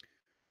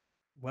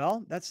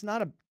 Well, it's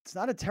not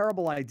a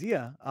terrible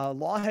idea.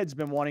 Lawhead's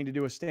been wanting to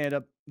do a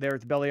stand-up there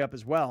at the Belly Up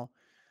as well.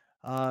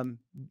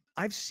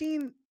 I've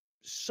seen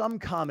some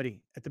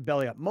comedy at the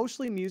Belly Up,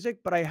 mostly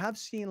music, but I have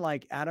seen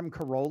like Adam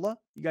Carolla.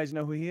 You guys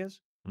know who he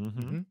is?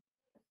 Mm-hmm.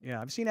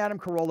 Yeah, I've seen Adam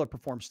Carolla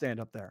perform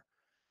stand-up there.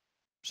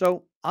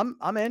 So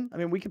I'm in. I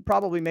mean, we could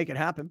probably make it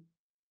happen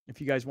if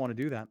you guys want to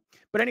do that.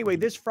 But anyway,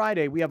 this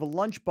Friday, we have a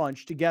lunch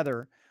bunch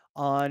together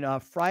on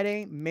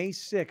Friday, May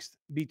 6th,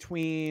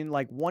 between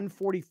like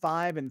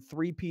 1:45 and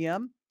 3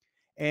 p.m.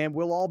 And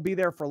we'll all be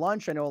there for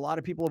lunch. I know a lot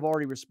of people have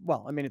already,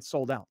 it's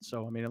sold out.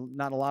 So,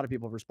 not a lot of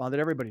people have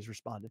responded. Everybody's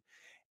responded.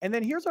 And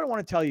then here's what I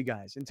want to tell you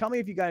guys. And tell me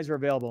if you guys are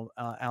available,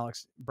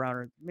 Alex,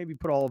 Browner. Maybe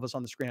put all of us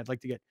on the screen. I'd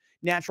like to get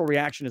natural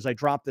reaction as I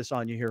drop this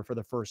on you here for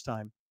the first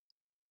time.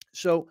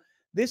 So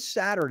this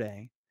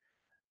Saturday,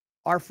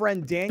 our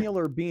friend Daniel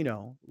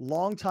Urbino,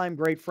 longtime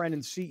great friend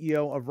and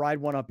CEO of Ride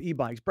One Up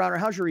e-bikes. Browner,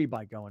 how's your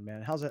e-bike going,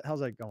 man? How's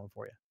that going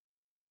for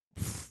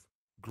you?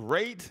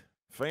 Great,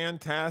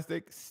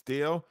 fantastic.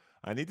 Still,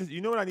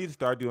 you know what I need to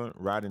start doing?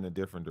 Riding a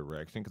different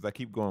direction, because I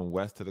keep going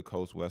west to the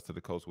coast, west to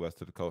the coast, west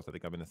to the coast. I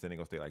think I've been to San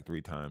Diego State like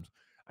 3 times.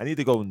 I need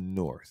to go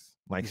north,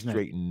 like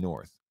straight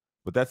north.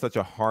 But that's such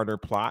a harder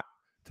plot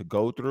to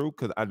go through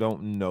because I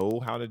don't know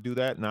how to do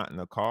that, not in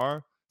a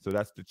car. So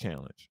that's the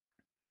challenge.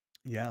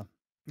 Yeah.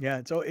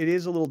 Yeah. So it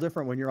is a little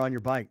different when you're on your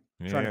bike,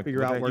 trying to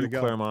figure out where to go.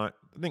 Claremont.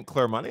 I think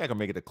I can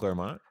make it to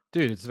Claremont.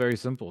 Dude, it's very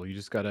simple. You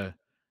just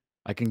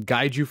I can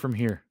guide you from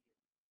here.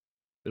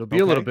 It'll be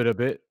a little bit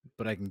of it,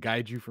 but I can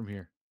guide you from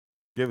here.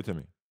 Give it to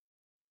me.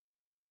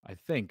 I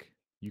think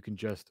you can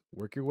just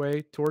work your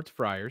way towards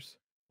Friars.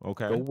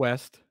 Okay. Go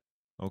west.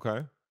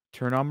 Okay.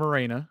 Turn on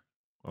Morena.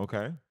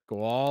 Okay.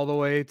 Go all the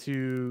way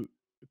to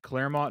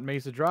Claremont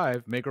Mesa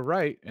Drive, make a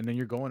right, and then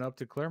you're going up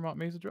to Claremont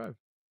Mesa Drive.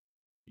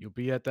 You'll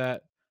be at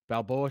that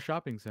Balboa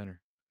Shopping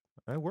Center.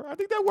 I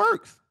think that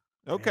works.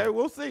 Okay,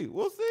 we'll see.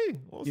 We'll see.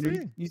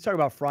 You talk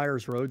about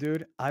Friars Road,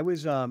 dude. I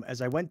was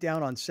as I went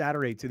down on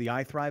Saturday to the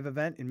iThrive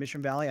event in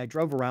Mission Valley, I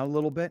drove around a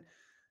little bit.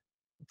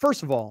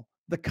 First of all,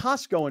 the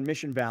Costco in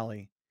Mission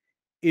Valley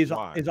is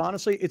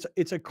honestly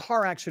it's a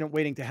car accident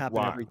waiting to happen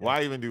every day.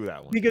 Why even do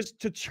that one? Because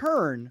to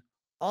turn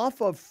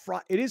off of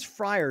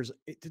Friars,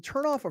 to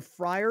turn off of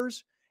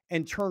Friars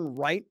and turn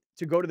right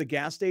to go to the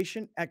gas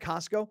station at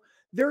Costco,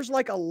 there's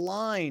like a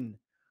line.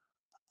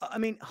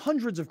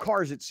 Hundreds of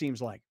cars, it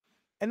seems like.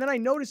 And then I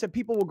noticed that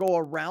people will go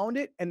around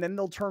it and then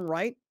they'll turn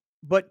right.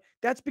 But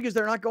that's because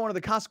they're not going to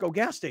the Costco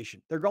gas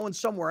station. They're going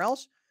somewhere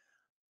else.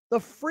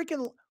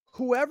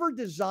 Whoever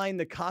designed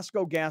the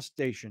Costco gas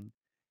station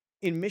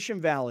in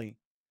Mission Valley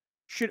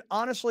should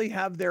honestly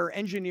have their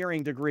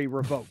engineering degree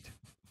revoked.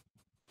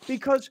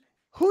 Because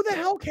who the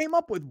hell came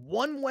up with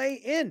one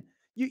way in?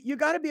 You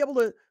got to be able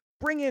to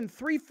bring in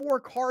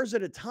 3-4 cars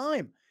at a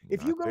time.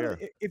 If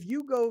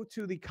you go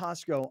to the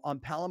Costco on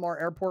Palomar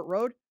Airport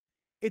Road,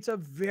 it's a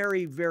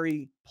very,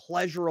 very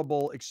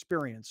pleasurable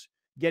experience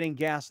getting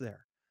gas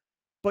there.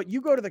 But you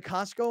go to the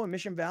Costco in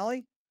Mission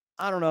Valley,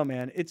 I don't know,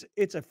 man. It's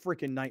a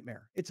freaking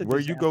nightmare. It's a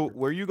disaster.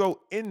 Where you go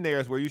in there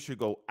is where you should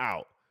go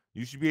out.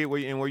 You should be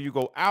and where you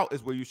go out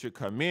is where you should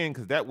come in,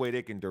 because that way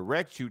they can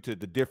direct you to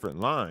the different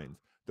lines.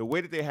 The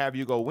way that they have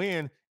you go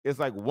in is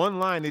like one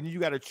line, and you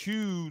got to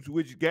choose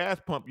which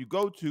gas pump you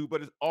go to,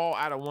 but it's all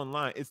out of one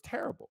line. It's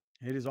terrible.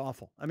 It is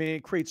awful.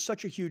 It creates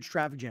such a huge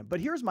traffic jam. But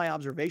here's my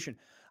observation.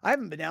 I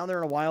haven't been down there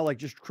in a while, like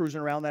just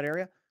cruising around that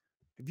area.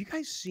 Have you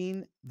guys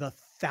seen the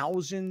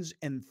thousands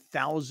and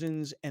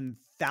thousands and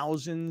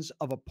thousands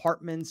of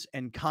apartments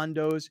and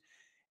condos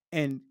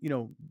and,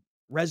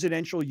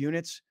 residential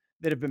units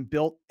that have been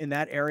built in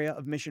that area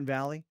of Mission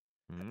Valley?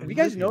 Have We you live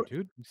guys here, know?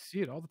 dude. We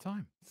see it all the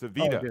time. Oh,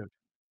 Savita. dude.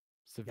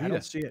 Yeah, I don't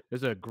Savita. see it.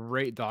 There's a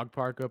great dog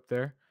park up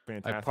there. I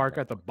Fantastic park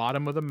dog at the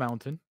bottom of the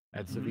mountain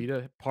at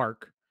Savita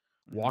Park,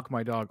 walk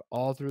my dog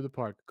all through the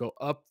park, go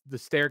up the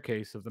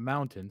staircase of the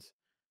mountains,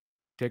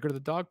 take her to the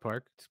dog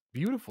park. It's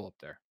beautiful up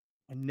there.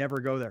 I never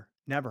go there.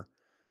 Never.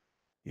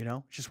 It's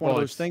just one of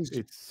Well, those things.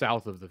 it's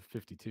south of the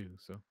 52,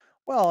 so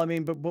Well, I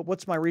mean, but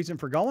what's my reason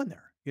for going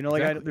there?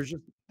 Like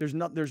exactly.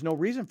 there's no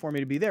reason for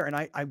me to be there. And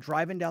I'm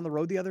driving down the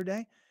road the other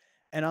day,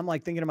 and I'm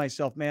like thinking to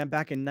myself, man,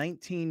 back in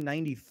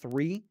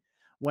 1993,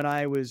 when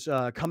I was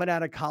coming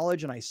out of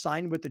college and I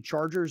signed with the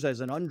Chargers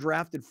as an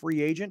undrafted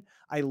free agent,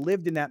 I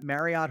lived in that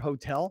Marriott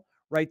hotel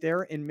right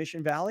there in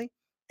Mission Valley.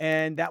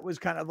 And that was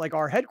kind of like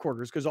our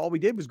headquarters because all we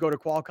did was go to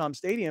Qualcomm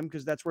Stadium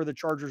because that's where the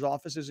Chargers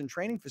offices and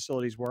training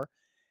facilities were.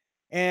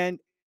 And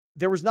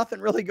there was nothing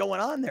really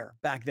going on there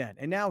back then.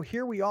 And now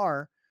here we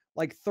are,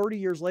 like 30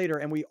 years later,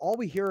 and all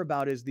we hear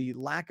about is the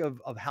lack of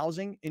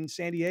housing in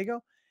San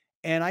Diego.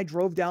 And I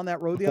drove down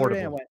that road the other day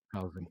and I affordable went,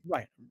 housing.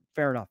 right,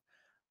 fair enough.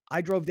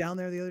 I drove down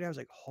there the other day. I was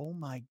like, oh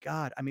my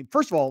God. I mean,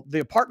 first of all, the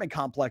apartment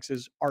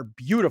complexes are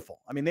beautiful.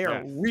 I mean, they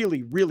are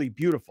really, really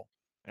beautiful.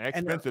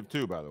 Expensive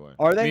too, by the way.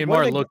 Are they? Me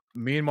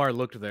and Mar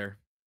looked there,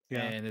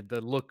 Yeah. and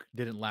the look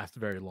didn't last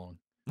very long.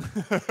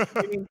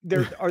 I mean,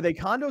 are they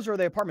condos or are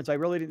they apartments? I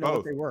really didn't know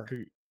what they were.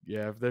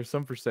 Yeah, there's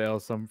some for sale,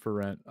 some for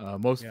rent,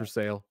 most Yeah. for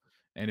sale,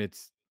 and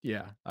it's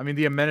I mean,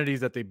 the amenities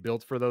that they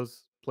built for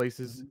those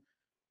places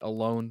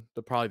alone,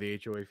 probably the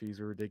HOA fees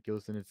are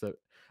ridiculous, and it's like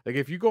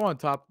if you go on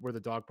top where the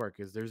dog park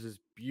is, there's this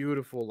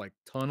beautiful like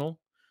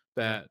tunnel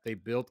that they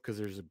built because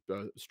there's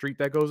a street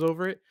that goes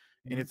over it,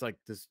 and it's like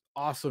this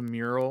awesome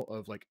mural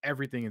of like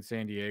everything in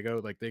San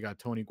Diego. Like they got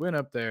Tony Gwynn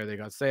up there, they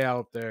got Seau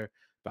up there,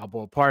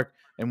 Balboa Park,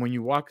 and when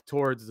you walk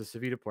towards the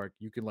Savita Park,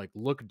 you can like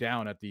look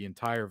down at the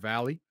entire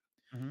valley,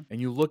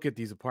 and you look at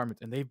these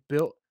apartments, and they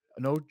built,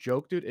 no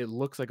joke, dude, it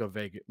looks like a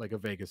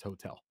Vegas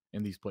hotel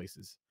in these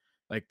places.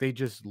 Like they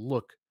just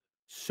look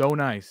so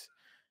nice.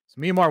 So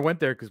me and Mar went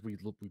there because we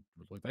looked,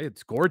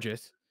 it's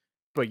gorgeous.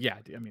 But yeah,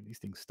 I mean, these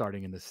things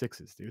starting in the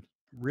sixes, dude.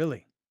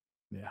 Really?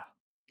 Yeah.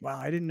 Wow,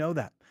 I didn't know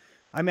that.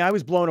 I mean, I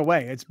was blown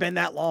away. It's been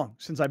that long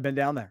since I've been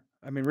down there.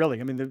 I mean, really.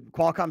 I mean, the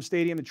Qualcomm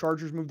Stadium, the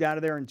Chargers moved out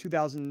of there in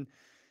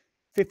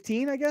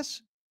 2015, I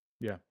guess.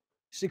 Yeah.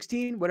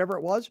 16, whatever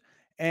it was.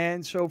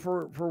 And so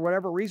for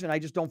whatever reason, I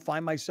just don't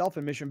find myself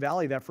in Mission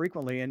Valley that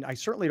frequently. And I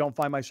certainly don't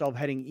find myself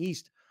heading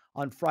east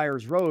on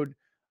Friars Road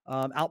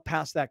out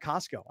past that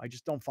Costco. I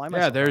just don't find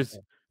myself. Yeah,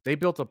 they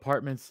built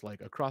apartments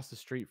like across the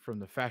street from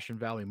the Fashion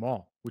Valley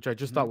Mall, which I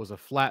just thought was a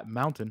flat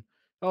mountain.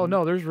 Oh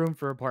no, there's room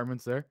for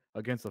apartments there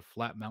against a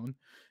flat mountain.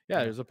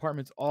 Yeah, there's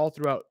apartments all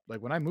throughout.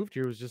 Like when I moved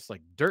here, it was just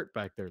like dirt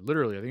back there.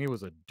 Literally, I think it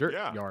was a dirt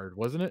yard,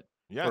 wasn't it?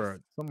 Yes.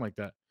 Or something like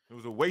that. It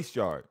was a waste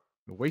yard.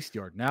 A waste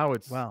yard. Now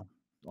it's wow,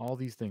 all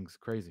these things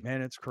crazy.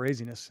 Man, it's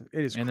craziness.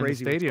 It is and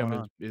crazy. And the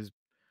stadium is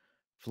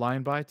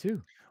flying by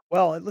too.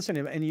 Well, listen,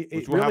 and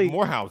which will have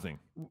more housing.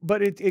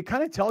 But it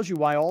kind of tells you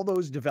why all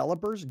those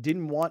developers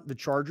didn't want the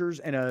Chargers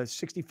and a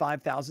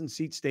 65,000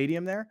 seat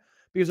stadium there,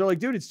 because they're like,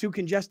 dude, it's too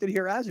congested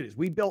here as it is.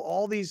 We built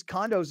all these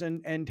condos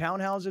and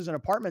townhouses and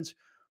apartments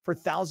for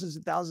thousands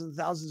and thousands and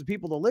thousands of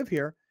people to live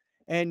here,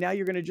 and now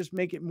you're going to just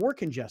make it more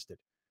congested.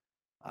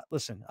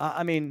 Listen,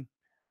 I mean,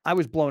 I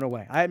was blown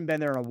away. I hadn't been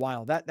there in a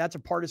while. That's a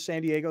part of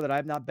San Diego that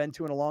I've not been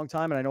to in a long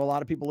time, and I know a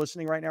lot of people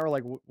listening right now are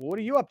like, what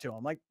are you up to?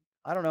 I'm like,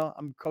 I don't know.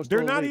 I'm coastal.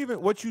 They're not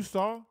even what you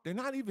saw. They're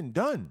not even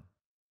done.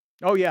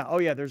 Oh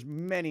yeah. There's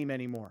many,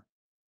 many more.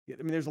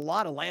 I mean, there's a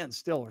lot of land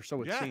still, or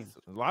so it seems.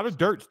 A lot of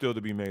dirt still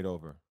to be made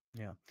over.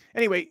 Yeah.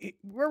 Anyway,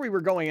 where we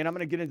were going, and I'm going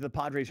to get into the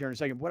Padres here in a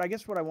second. What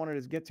I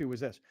wanted to get to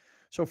was this.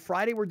 So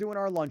Friday we're doing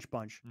our lunch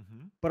bunch,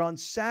 but on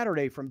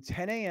Saturday from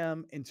 10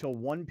 a.m. until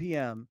 1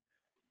 p.m.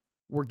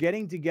 we're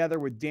getting together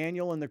with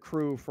Daniel and the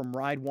crew from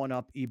Ride One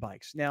Up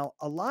e-bikes. Now,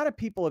 a lot of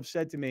people have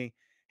said to me,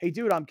 "Hey,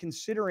 dude, I'm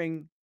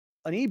considering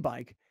an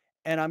e-bike."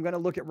 And I'm going to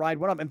look at Ride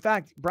One Up. In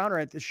fact, Browner,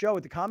 at the show,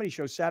 at the comedy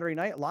show Saturday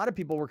night, a lot of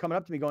people were coming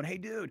up to me going, "Hey,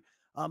 dude,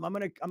 I'm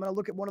gonna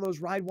look at one of those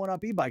Ride One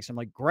Up e-bikes." I'm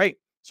like, "Great."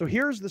 So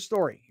here's the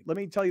story. Let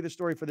me tell you the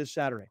story for this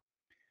Saturday.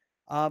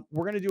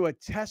 We're going to do a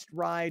test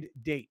ride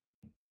date,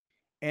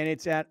 and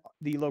it's at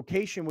the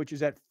location, which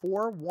is at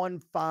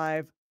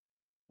 415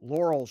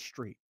 Laurel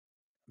Street.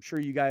 I'm sure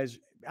you guys,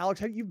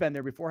 Alex, you've been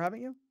there before,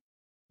 haven't you?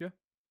 Yeah.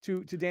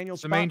 To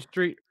Daniel's spot? Main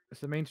street.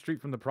 It's the main street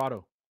from the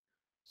Prado.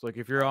 So like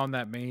if you're on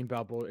that main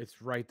Balboa,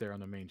 it's right there on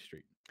the main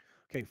street.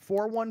 Okay,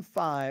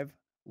 415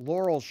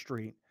 Laurel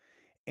Street,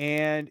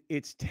 and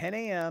it's 10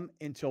 a.m.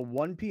 until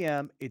 1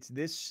 p.m. It's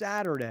this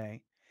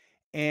Saturday,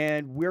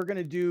 and we're going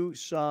to do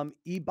some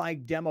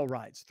e-bike demo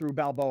rides through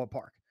Balboa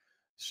Park.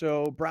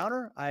 So,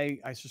 Browner, I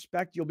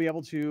suspect you'll be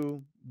able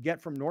to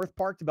get from North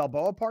Park to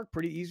Balboa Park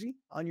pretty easy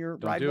on your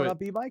Ride One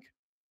Up e-bike.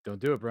 Don't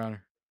do it,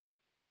 Browner.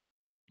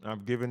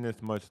 I've given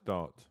this much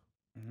thought.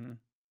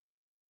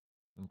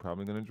 I'm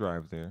probably going to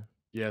drive there.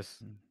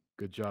 Yes.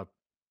 Good job.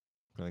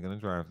 Probably gonna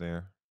drive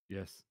there.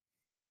 Yes.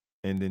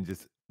 And then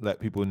just let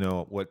people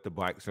know what the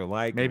bikes are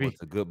like, and Maybe.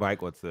 what's a good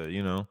bike, what's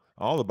a,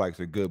 all the bikes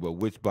are good, but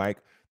which bike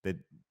that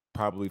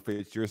probably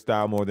fits your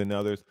style more than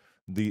others.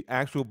 The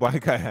actual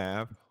bike I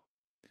have,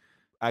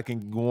 I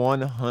can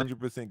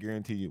 100%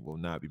 guarantee you will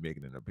not be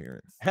making an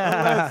appearance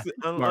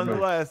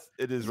unless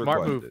it is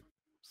Smart requested. move.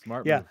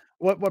 Smart Yeah. move.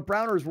 What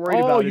Browner's worried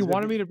Oh, about you is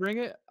wanted me to bring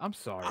it? I'm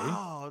sorry.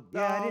 Oh,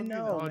 yeah, I dog, didn't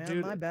know, Oh, man.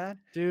 dude, My bad.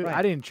 Dude, Right.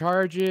 I didn't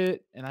charge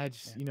it, and I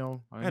just, I had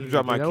to needed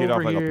drop my get kid off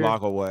over like a here.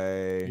 block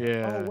away.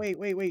 Yeah. Oh,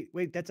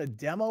 wait. That's a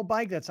demo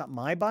bike? That's not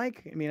my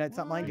bike? I mean, it's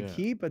not mine to Yeah.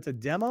 keep. It's a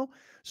demo.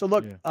 So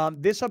look, Yeah.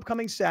 this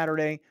upcoming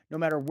Saturday, no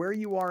matter where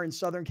you are in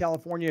Southern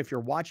California, if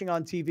you're watching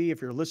on TV,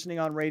 if you're listening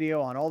on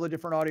radio, on all the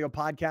different audio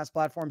podcast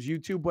platforms,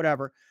 YouTube,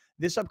 whatever,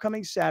 this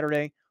upcoming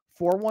Saturday,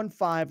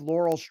 415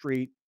 Laurel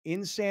Street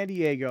in San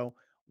Diego,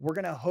 we're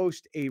going to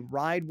host a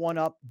Ride One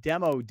Up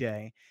demo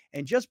day.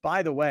 And just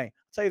by the way, I'll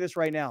tell you this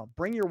right now,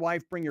 bring your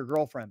wife, bring your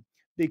girlfriend,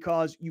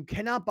 because you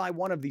cannot buy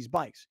one of these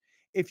bikes.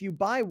 If you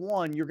buy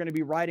one, you're going to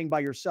be riding by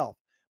yourself.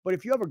 But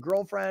if you have a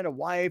girlfriend, a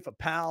wife, a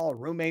pal, a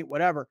roommate,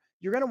 whatever,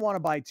 you're going to want to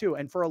buy two.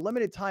 And for a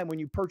limited time, when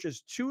you purchase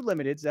two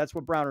limiteds, that's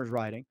what Browner's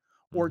riding,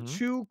 or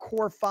two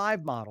Core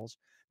 5 models,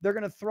 they're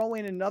going to throw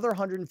in another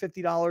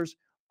 $150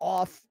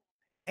 off.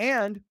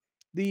 And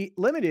the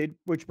limited,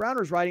 which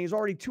Browner's riding, is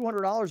already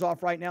 $200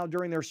 off right now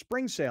during their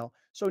spring sale.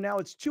 So now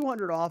it's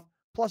 $200 off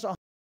plus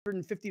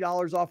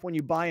 $150 off when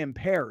you buy in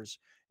pairs.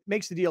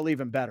 Makes the deal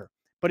even better.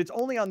 But it's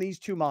only on these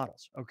two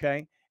models,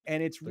 okay?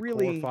 And it's The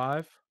really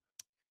Core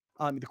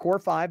 5. The Core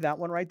 5, that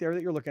one right there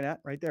that you're looking at,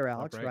 right there,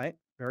 Alex, Upright. right?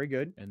 Very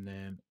good. And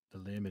then the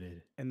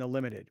Limited. And the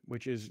Limited,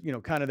 which is,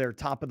 kind of their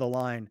top of the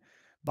line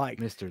bike.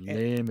 Mr.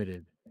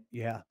 Limited.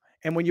 Yeah.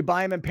 And when you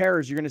buy them in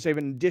pairs, you're going to save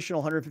an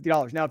additional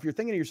 $150. Now, if you're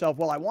thinking to yourself,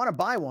 well, I want to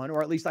buy one,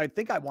 or at least I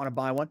think I want to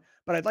buy one,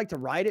 but I'd like to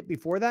ride it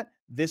before that,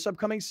 this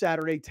upcoming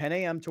Saturday, 10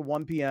 a.m. to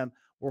 1 p.m.,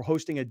 we're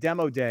hosting a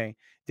demo day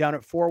down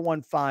at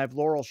 415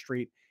 Laurel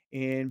Street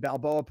in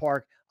Balboa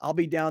Park. I'll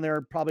be down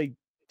there probably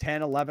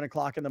 10, 11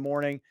 o'clock in the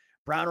morning.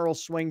 Browner will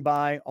swing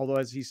by, although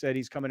as he said,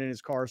 he's coming in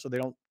his car so they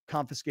don't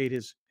confiscate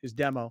his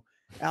demo.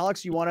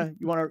 Alex, you want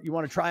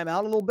to try him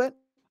out a little bit?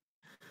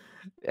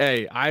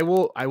 Hey, I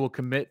will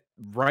commit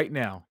right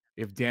now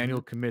if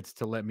Daniel commits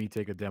to let me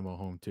take a demo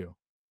home too.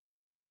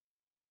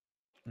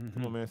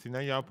 Come on, man. See, now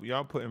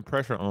y'all putting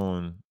pressure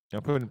on.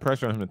 Y'all putting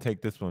pressure on him to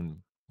take this one,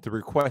 to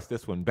request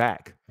this one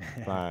back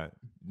by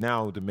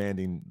now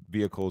demanding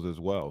vehicles as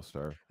well,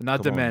 sir.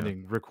 Not Come on now.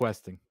 demanding,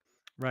 requesting.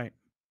 Right.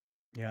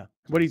 Yeah.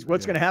 What's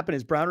going to happen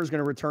is Browner's going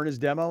to return his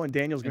demo and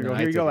Daniel's going to go,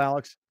 here you go,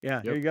 Alex.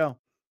 Yeah, here you go.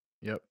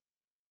 Yep.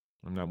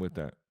 I'm not with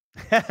that.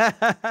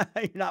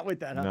 You're not with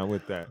that, huh? Not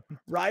with that.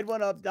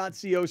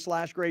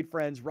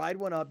 rideoneup.co/great-friends.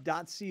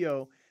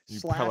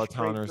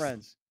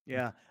 rideoneup.co/great-friends.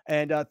 Yeah.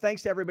 And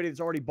thanks to everybody that's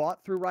already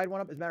bought through Ride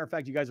One Up. As a matter of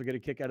fact, you guys will get a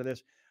kick out of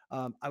this.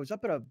 I was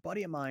up at a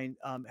buddy of mine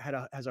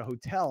has a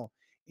hotel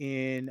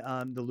in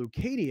the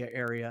Leucadia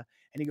area.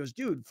 And he goes,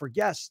 dude, for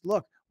guests,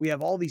 look, we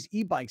have all these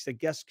e-bikes that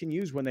guests can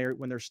use when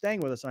they're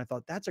staying with us. And I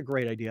thought, that's a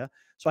great idea.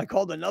 So I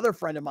called another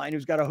friend of mine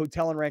who's got a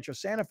hotel in Rancho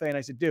Santa Fe. And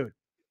I said, dude,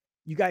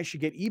 you guys should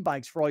get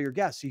e-bikes for all your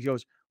guests. He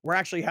goes, we're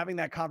actually having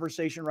that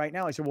conversation right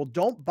now. I said, well,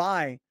 don't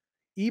buy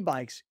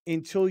e-bikes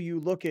until you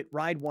look at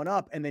Ride One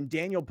Up. And then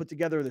Daniel put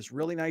together this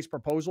really nice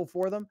proposal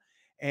for them.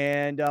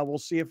 And we'll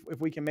see if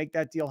we can make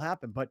that deal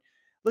happen. But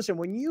listen,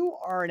 when you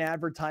are an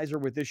advertiser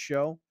with this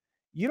show,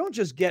 you don't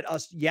just get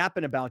us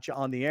yapping about you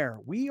on the air.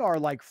 We are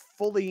like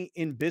fully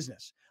in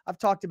business. I've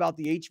talked about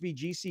the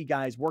HVGC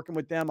guys, working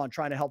with them on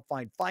trying to help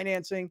find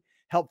financing,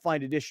 help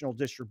find additional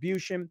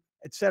distribution,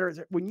 et cetera.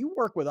 When you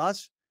work with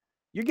us,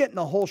 you're getting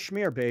the whole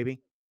schmear,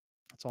 baby.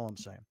 That's all I'm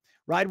saying.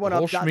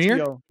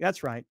 RideOneUp.co.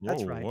 That's right.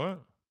 That's right.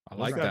 What? I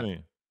like What's that.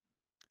 mean?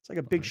 It's like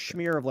a big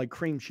schmear of like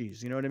cream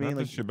cheese. You know what I mean? Not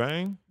Like the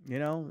shebang?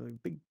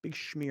 big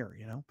schmear,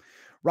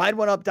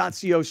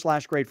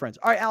 RideOneUp.co/great-friends.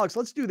 All right, Alex,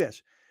 let's do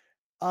this.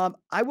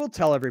 I will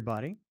tell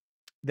everybody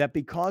that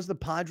because the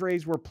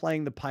Padres were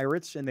playing the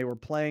Pirates and they were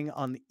playing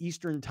on the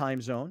Eastern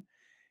time zone,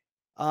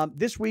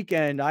 this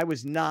weekend I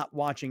was not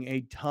watching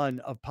a ton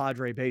of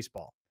Padre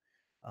baseball.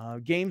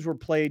 Games were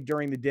played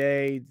during the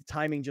day. The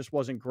timing just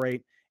wasn't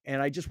great. And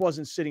I just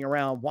wasn't sitting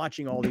around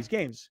watching all these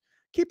games.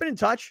 Keeping in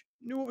touch,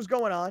 knew what was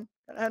going on.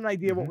 I had an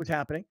idea what was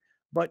happening,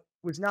 but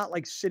was not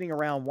like sitting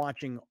around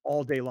watching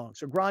all day long.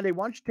 So Grande,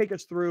 why don't you take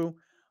us through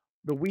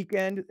the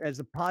weekend as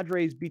the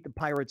Padres beat the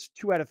Pirates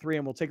 2 out of 3,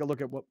 and we'll take a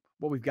look at what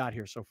we've got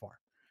here so far.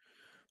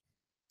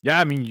 Yeah,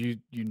 I mean, you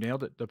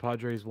nailed it. The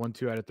Padres won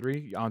 2 out of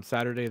 3. On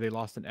Saturday, they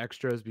lost in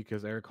extras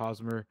because Eric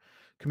Hosmer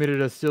committed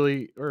not a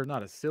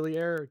silly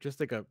error, just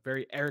like a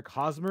very Eric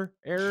Hosmer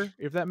error,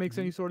 if that makes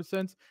any sort of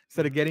sense.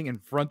 Instead of getting in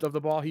front of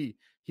the ball, he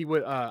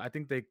would, I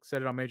think they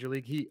said it on Major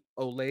League, he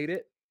olayed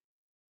it.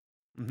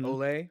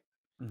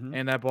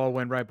 And that ball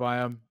went right by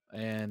him,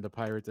 and the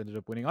Pirates ended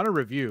up winning on a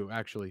review,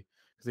 actually,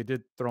 because they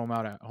did throw him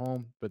out at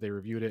home, but they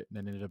reviewed it and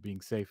then ended up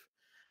being safe.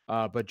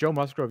 But Joe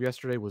Musgrove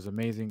yesterday was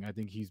amazing. I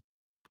think he's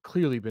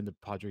clearly been the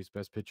Padres'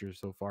 best pitcher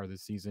so far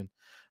this season.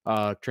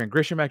 Trent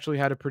Grisham actually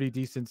had a pretty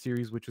decent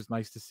series, which was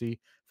nice to see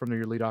from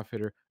their leadoff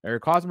hitter.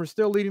 Eric Hosmer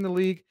still leading the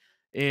league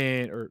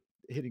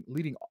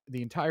leading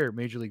the entire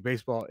Major League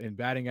Baseball in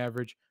batting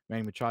average.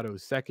 Manny Machado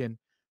is second.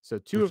 So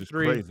 2 Which of is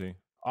 3. crazy.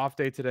 Off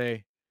day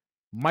today.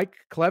 Mike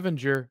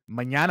Clevenger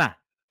mañana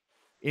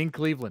in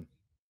Cleveland.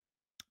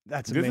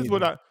 That's This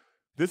amazing.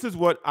 is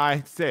what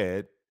I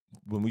said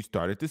when we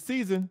started the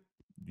season.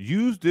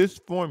 Use this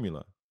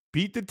formula.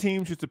 Beat the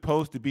teams you're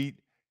supposed to beat,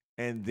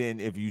 and then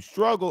if you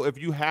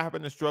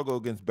happen to struggle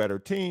against better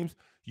teams,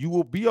 you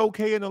will be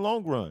okay in the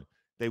long run.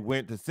 They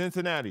went to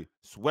Cincinnati,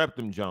 swept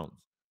them Jones.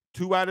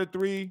 2 out of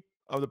 3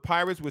 of the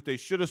Pirates, which they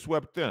should have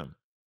swept them.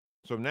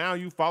 So now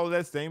you follow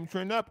that same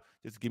trend up.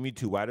 Just give me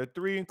 2 out of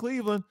 3 in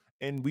Cleveland,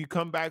 and we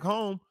come back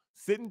home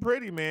sitting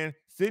pretty, man.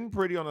 Sitting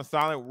pretty on a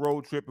solid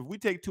road trip. If we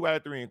take 2 out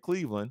of 3 in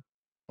Cleveland.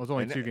 It was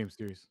only 2-game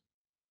series.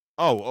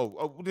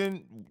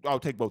 Then I'll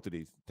take both of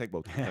these. Take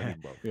both of these. I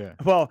need both. Yeah.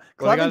 Well,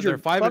 Clevenger, they're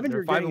 5-1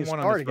 on this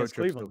road against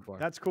trip Cleveland. so far.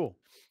 That's cool.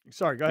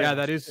 Sorry, go ahead. Yeah,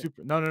 that is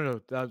super. No.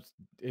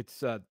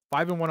 It's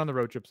 5-1 on the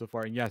road trip so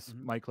far. And yes,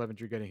 Mike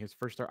Clevenger getting his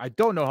first start. I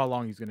don't know how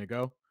long he's going to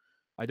go.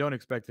 I don't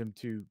expect him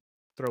to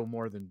throw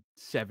more than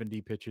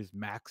 70 pitches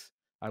max,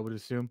 I would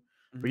assume.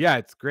 But yeah,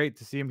 it's great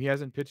to see him. He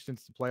hasn't pitched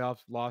since the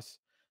playoffs loss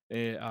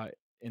in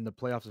the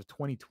playoffs of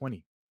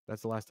 2020.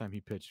 That's the last time he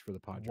pitched for the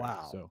Padres.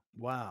 Wow. So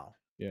wow.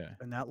 Yeah.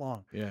 Been that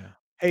long. Yeah.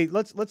 Hey,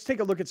 let's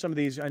take a look at some of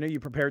these. I know you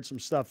prepared some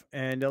stuff,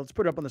 and let's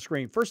put it up on the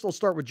screen. First, we'll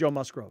start with Joe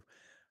Musgrove.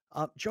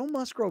 Joe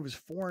Musgrove is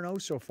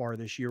 4-0 so far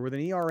this year with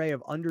an ERA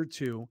of under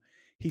 2.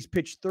 He's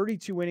pitched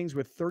 32 innings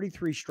with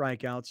 33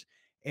 strikeouts.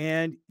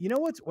 And you know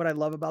what I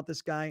love about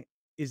this guy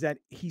is that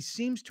he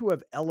seems to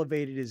have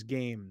elevated his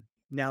game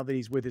now that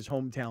he's with his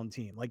hometown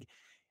team. Like,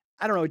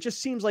 I don't know, it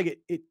just seems like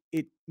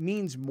it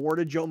means more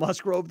to Joe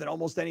Musgrove than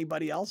almost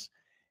anybody else.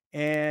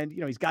 And,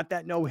 he's got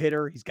that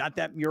no-hitter. He's got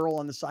that mural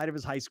on the side of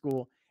his high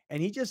school.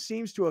 And he just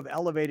seems to have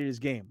elevated his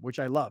game, which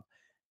I love.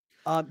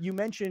 You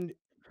mentioned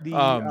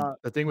the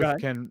thing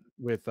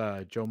with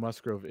Joe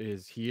Musgrove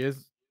is he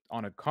is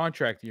on a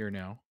contract year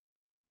now.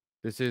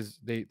 This is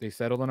they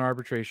settled on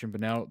arbitration,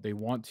 but now they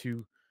want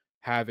to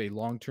have a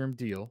long-term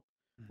deal,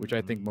 which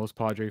I think most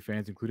Padre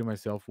fans, including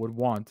myself, would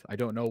want. I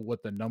don't know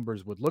what the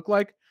numbers would look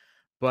like,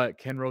 but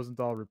Ken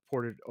Rosenthal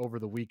reported over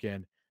the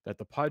weekend that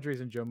the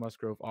Padres and Joe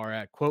Musgrove are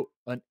at, quote,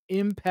 an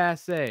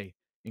impasse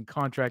in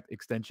contract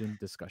extension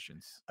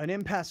discussions. An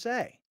impasse?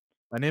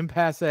 An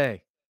impasse.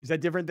 Is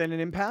that different than an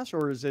impasse,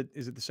 or is it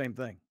the same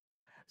thing?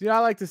 I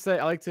like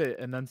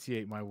to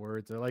enunciate my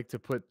words. I like to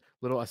put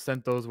little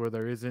acentos where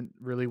there isn't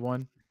really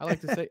one. I like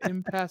to say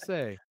impasse.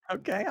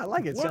 Okay, I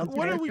like it.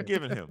 What are we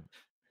giving him?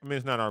 I mean,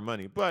 it's not our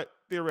money, but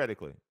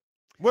theoretically,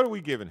 what are we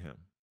giving him?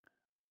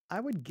 I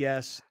would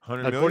guess,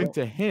 according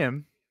to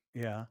him,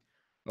 yeah,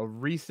 a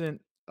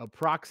recent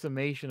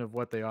approximation of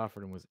what they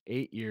offered him was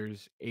 8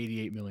 years,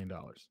 $88 million.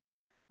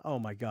 Oh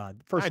my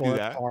God! First of all,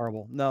 that's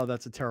horrible. No,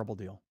 that's a terrible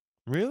deal.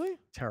 Really?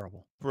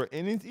 Terrible. For an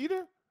innings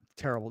eater?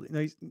 Terrible.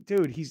 No,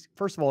 he's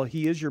first of all,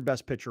 he is your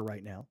best pitcher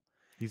right now.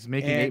 He's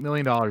making $8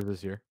 million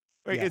this year.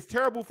 Wait, it's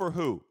terrible for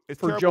who? It's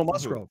for Joe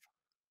Musgrove.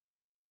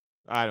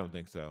 I don't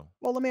think so.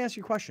 Well, let me ask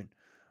you a question.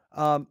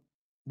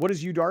 What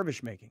is Yu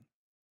Darvish making?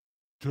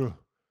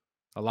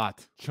 A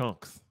lot.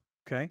 Chunks.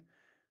 Okay.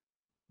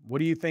 What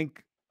do you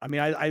think? I mean,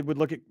 I would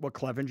look at what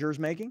Clevenger's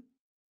making.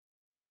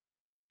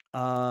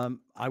 I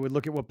would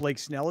look at what Blake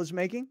Snell is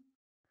making.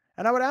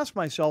 And I would ask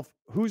myself,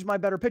 who's my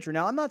better pitcher?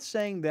 Now, I'm not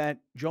saying that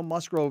Joe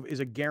Musgrove is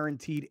a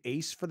guaranteed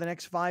ace for the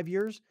next 5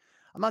 years.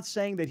 I'm not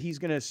saying that he's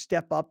going to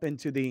step up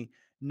into the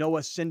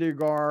Noah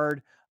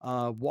Syndergaard,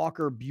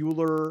 Walker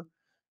Buehler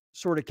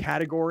sort of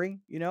category,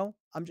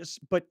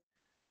 but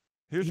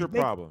here's your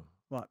problem.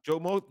 What?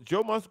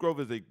 Joe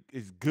Musgrove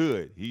is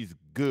good. He's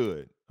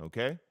good,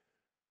 okay?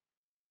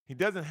 He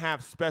doesn't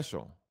have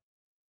special.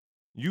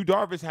 Yu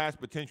Darvish has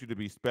potential to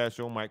be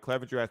special. Mike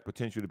Clevenger has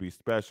potential to be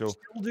special.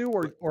 Still do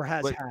or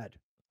has had?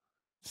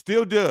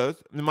 Still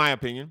does, in my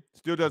opinion.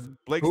 Still does.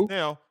 Blake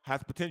Snell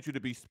has potential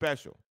to be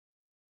special.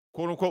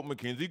 Quote unquote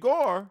Mackenzie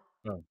Gore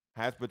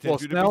has potential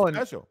to be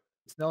special.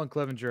 Snell and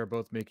Clevenger are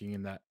both making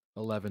in that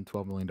 $11,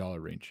 $12 million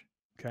range.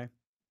 Okay.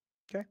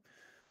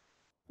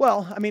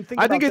 Well, I mean,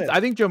 I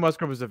think Joe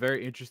Musgrove is a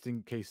very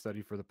interesting case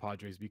study for the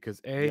Padres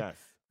because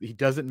he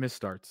doesn't miss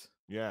starts.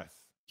 Yes.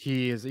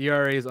 His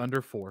ERA is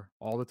under 4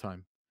 all the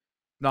time.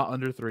 Not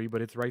under 3,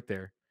 but it's right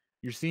there.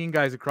 You're seeing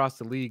guys across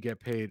the league get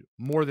paid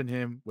more than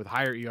him with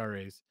higher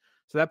ERAs.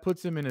 So that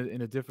puts him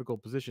in a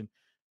difficult position.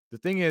 The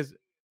thing is,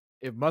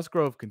 if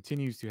Musgrove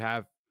continues to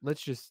have,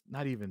 let's just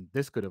not even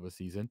this good of a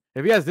season.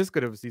 If he has this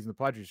good of a season, the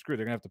Padres are screwed.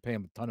 They're going to have to pay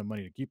him a ton of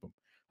money to keep him.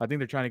 I think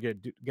they're trying to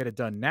get it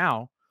done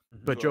now.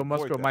 But Joe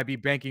Musgrove might be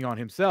banking on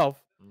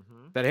himself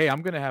that, hey,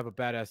 I'm going to have a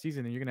badass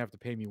season and you're going to have to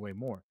pay me way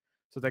more.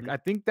 So I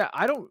think that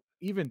I don't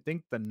even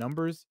think the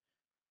numbers,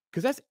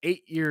 because that's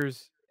 8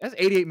 years, that's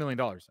 $88 million.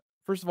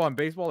 First of all, in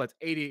baseball, that's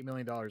 $88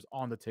 million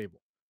on the table.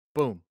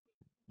 Boom.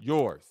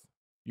 Yours.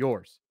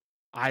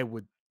 I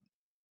would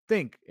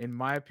think, in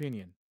my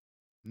opinion,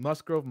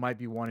 Musgrove might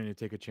be wanting to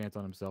take a chance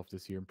on himself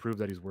this year and prove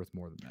that he's worth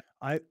more than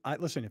that. I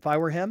listen, if I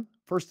were him,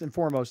 first and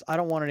foremost, I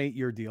don't want an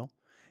 8-year deal.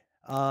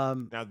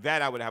 Now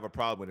that I would have a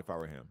problem with if I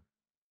were him.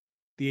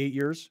 The 8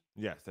 years?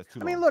 Yes, that's too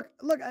long. I mean, look,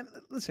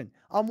 listen,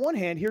 on one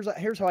hand,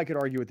 here's how I could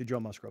argue with the Joe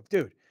Musgrove.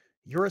 Dude,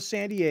 you're a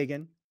San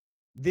Diegan.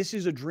 This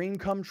is a dream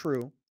come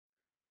true.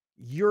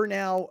 You're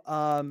now,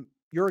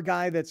 you're a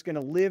guy that's going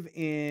to live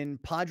in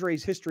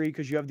Padres history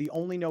because you have the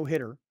only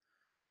no-hitter.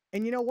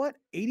 And you know what?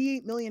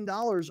 $88 million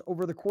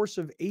over the course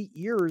of 8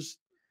 years,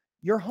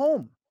 you're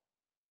home.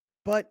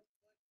 But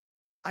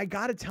I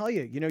got to tell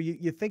you,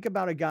 you think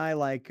about a guy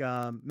like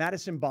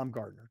Madison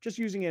Bumgarner, just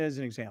using it as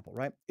an example,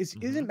 right?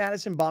 Isn't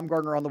Madison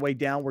Bumgarner on the way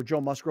down where Joe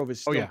Musgrove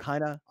is still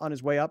kind of on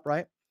his way up,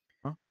 right?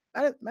 Huh?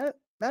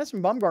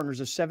 Madison Bumgarner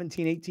is a $17,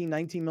 $18,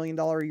 $19 million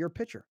a year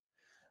pitcher.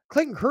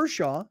 Clayton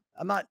Kershaw,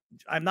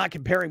 I'm not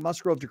comparing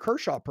Musgrove to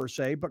Kershaw per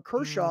se, but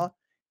Kershaw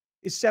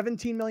is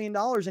 $17 million,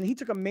 and he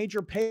took a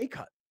major pay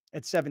cut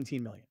at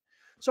 $17 million.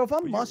 So if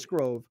I'm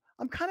Musgrove,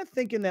 I'm kind of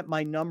thinking that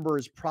my number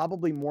is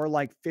probably more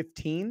like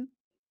 15.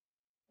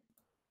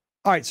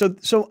 All right,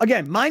 so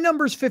again, my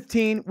number is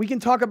 15. We can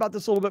talk about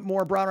this a little bit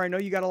more, Browner. I know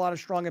you got a lot of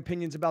strong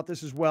opinions about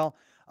this as well.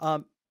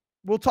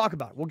 We'll talk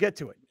about it. We'll get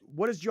to it.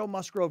 What is Joe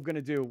Musgrove going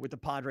to do with the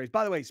Padres?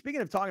 By the way,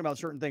 speaking of talking about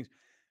certain things,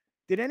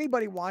 did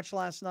anybody watch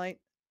last night,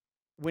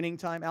 Winning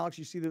Time? Alex,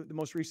 you see the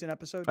most recent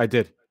episode? I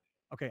did.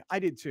 Okay, I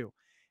did too.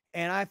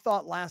 And I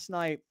thought last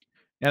night...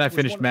 And I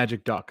finished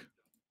Magic Duck.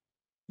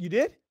 You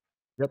did?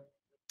 Yep.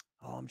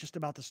 Oh, I'm just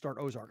about to start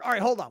Ozark. All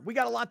right, hold on. We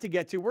got a lot to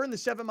get to. We're in the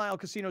 7 Mile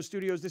Casino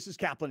Studios. This is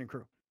Kaplan and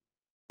Crew.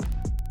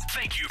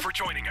 Thank you for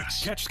joining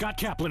us. Catch Scott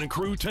Kaplan and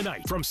Crew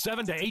tonight from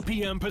 7 to 8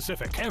 p.m.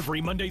 Pacific every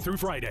Monday through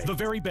Friday. The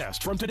very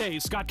best from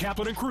today's Scott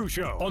Kaplan and Crew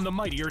show on the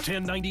mightier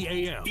 1090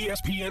 AM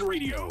ESPN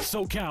Radio,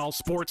 SoCal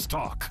Sports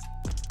Talk.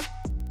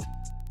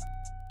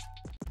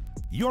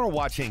 You're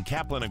watching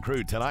Kaplan and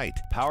Crew tonight,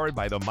 powered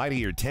by the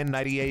mightier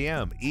 1090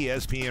 AM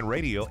ESPN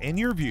Radio and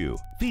Your View,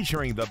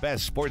 featuring the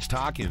best sports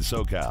talk in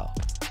SoCal.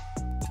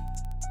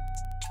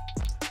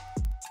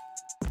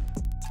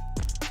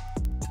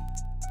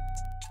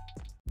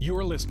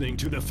 You're listening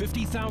to the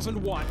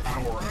 50,000-watt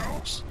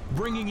Powerhouse,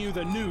 bringing you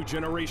the new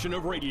generation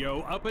of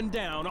radio up and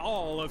down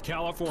all of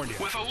California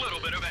with a little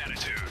bit of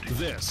attitude.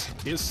 This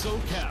is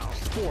SoCal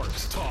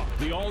Sports Talk,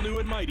 the all-new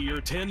and mightier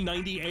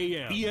 1090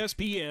 AM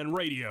ESPN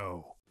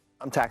Radio.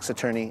 I'm tax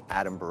attorney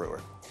Adam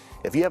Brewer.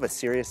 If you have a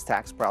serious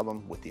tax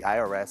problem with the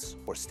IRS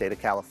or state of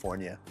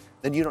California,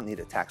 then you don't need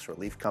a tax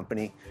relief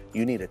company,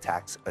 you need a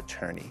tax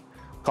attorney.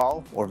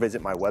 Call or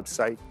visit my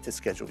website to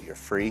schedule your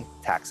free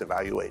tax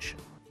evaluation.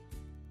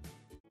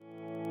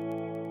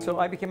 So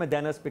I became a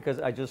dentist because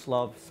I just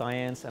love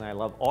science and I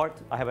love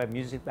art. I have a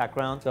music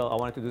background, so I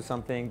wanted to do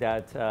something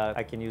that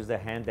I can use the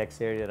hand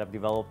dexterity that I've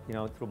developed,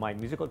 through my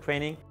musical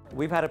training.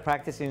 We've had a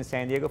practice in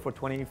San Diego for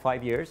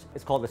 25 years.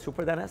 It's called the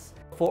Super Dentist.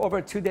 For over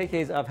 2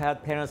 decades, I've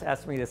had parents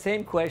ask me the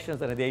same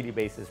questions on a daily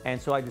basis.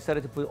 And so I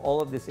decided to put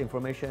all of this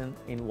information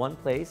in one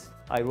place.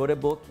 I wrote a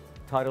book.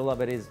 Title of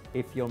it is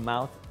If Your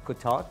Mouth Could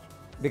Talk.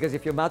 Because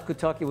if your mouth could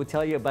talk, it would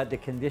tell you about the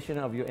condition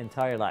of your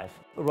entire life.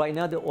 Right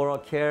now, the oral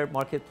care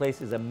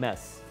marketplace is a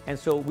mess. And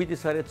so we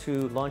decided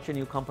to launch a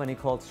new company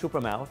called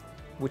Supermouth,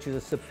 which is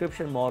a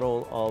subscription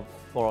model of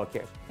oral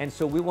care. And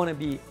so we want to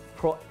be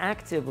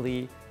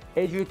proactively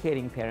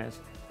educating parents,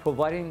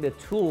 providing the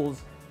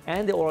tools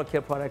and the oral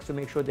care products to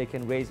make sure they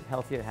can raise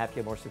healthier,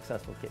 happier, more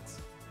successful kids.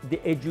 The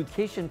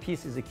education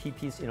piece is a key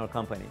piece in our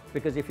company,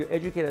 because if you're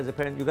educated as a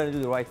parent, you're going to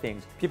do the right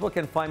things. People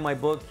can find my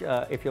book,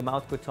 If Your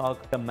Mouth Could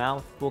Talk,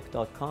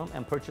 themouthbook.com,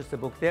 and purchase the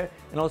book there,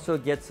 and also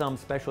get some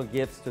special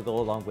gifts to go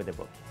along with the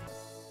book.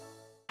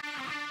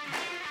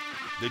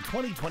 The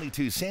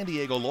 2022 San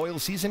Diego Loyal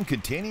season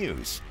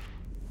continues.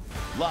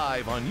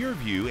 Live on Your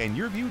View and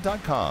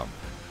YourView.com.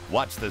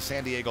 Watch the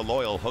San Diego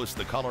Loyal host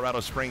the Colorado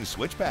Springs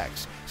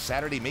Switchbacks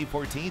Saturday, May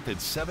 14th at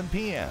 7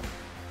 p.m.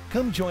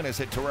 Come join us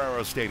at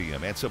Torero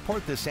Stadium and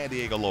support the San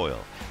Diego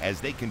Loyal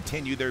as they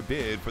continue their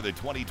bid for the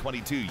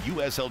 2022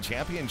 USL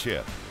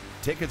Championship.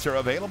 Tickets are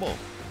available.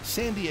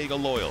 San Diego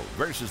Loyal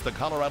versus the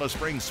Colorado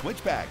Springs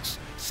Switchbacks,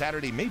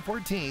 Saturday, May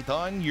 14th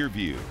on Your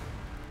View.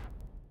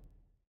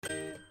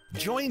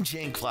 Join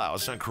Jane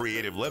Klaus on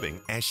Creative Living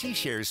as she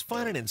shares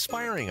fun and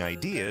inspiring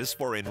ideas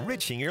for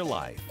enriching your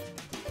life.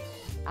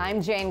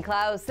 I'm Jane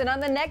Klaus, and on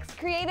the next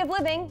Creative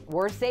Living,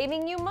 we're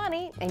saving you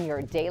money in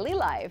your daily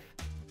life.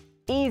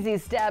 Easy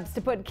steps to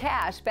put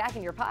cash back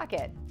in your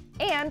pocket.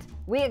 And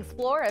we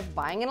explore if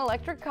buying an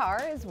electric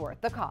car is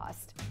worth the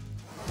cost.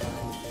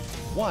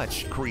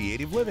 Watch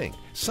Creative Living,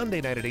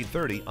 Sunday night at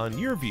 8:30 on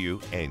Your View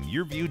and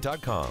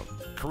YourView.com.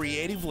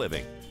 Creative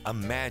Living.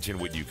 Imagine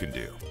what you can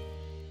do.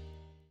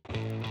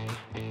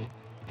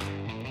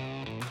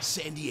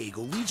 San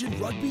Diego Legion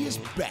Rugby is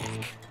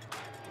back,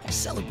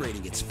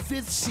 celebrating its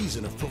 5th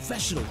season of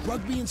professional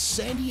rugby in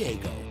San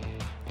Diego.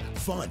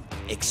 Fun,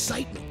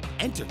 excitement,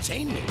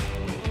 entertainment.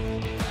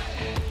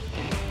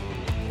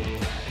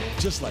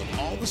 Just like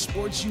all the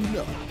sports you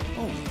know,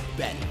 only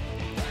better.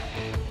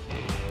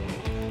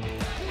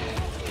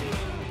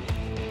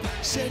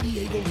 San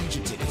Diego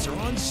Legion tickets are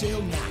on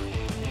sale now.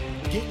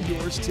 Get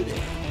yours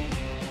today.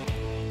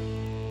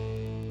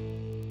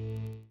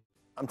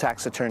 I'm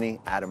tax attorney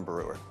Adam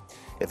Brewer.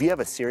 If you have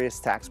a serious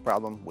tax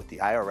problem with the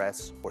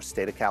IRS or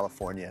state of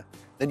California,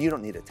 then you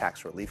don't need a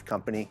tax relief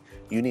company,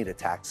 you need a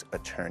tax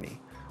attorney.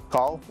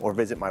 Call or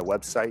visit my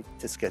website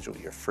to schedule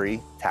your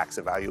free tax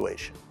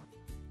evaluation.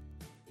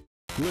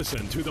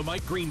 Listen to the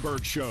Mike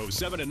Greenberg Show,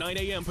 7 to 9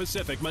 a.m.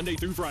 Pacific, Monday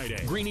through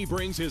Friday. Greeny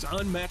brings his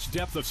unmatched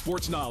depth of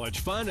sports knowledge,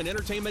 fun, and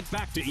entertainment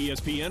back to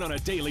ESPN on a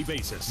daily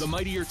basis. The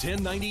Mightier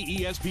 1090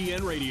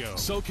 ESPN Radio,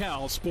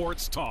 SoCal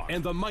Sports Talk,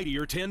 and the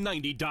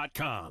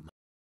Mightier1090.com.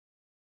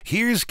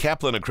 Here's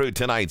Kaplan and Crew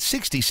tonight's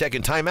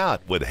 60-second timeout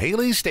with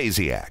Haley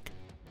Stasiak.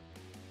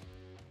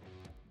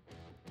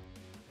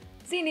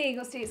 San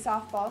Diego State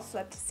softball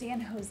swept San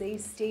Jose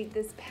State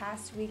this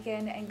past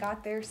weekend and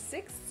got their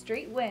 6th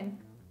straight win.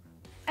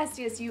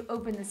 SDSU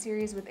opened the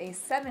series with a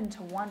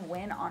 7-1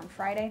 win on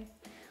Friday.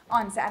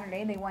 On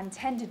Saturday, they won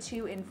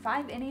 10-2 in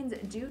 5 innings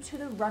due to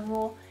the run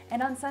rule,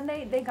 and on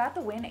Sunday, they got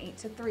the win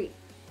 8-3.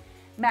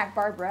 Mac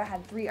Barbara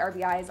had 3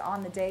 RBIs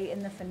on the day in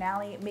the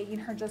finale, making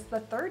her just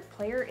the 3rd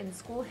player in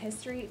school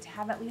history to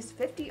have at least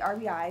 50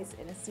 RBIs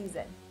in a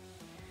season.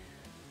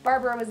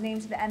 Barbara was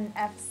named to the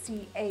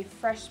NFCA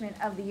Freshman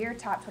of the Year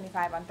Top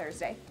 25 on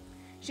Thursday.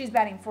 She's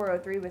batting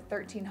 .403 with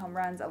 13 home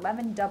runs,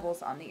 11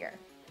 doubles on the year.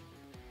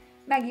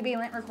 Maggie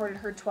Balint recorded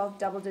her 12th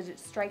double-digit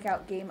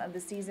strikeout game of the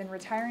season,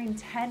 retiring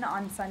 10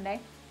 on Sunday.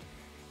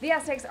 The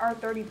Aztecs are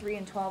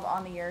 33-12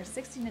 on the year,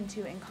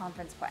 16-2 in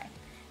conference play.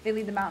 They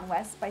lead the Mountain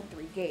West by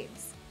 3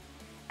 games.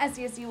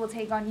 SDSU will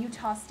take on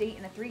Utah State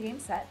in a 3-game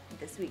set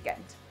this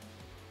weekend.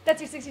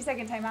 That's your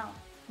 60-second timeout.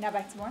 Now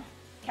back to more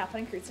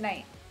Kaplan and Crew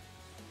tonight.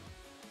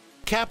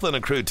 Kaplan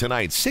and Crew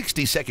tonight's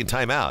 60-second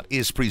timeout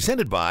is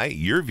presented by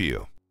Your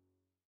View.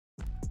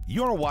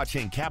 You're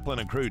watching Kaplan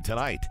and Crew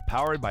tonight,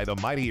 powered by the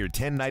Mightier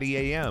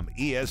 1090 AM,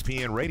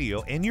 ESPN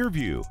Radio, and Your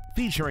View,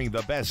 featuring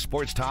the best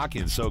sports talk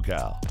in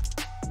SoCal.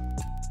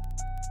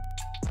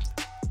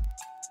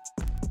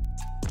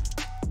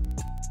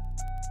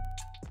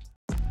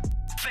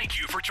 Thank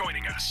you for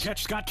joining us.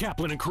 Catch Scott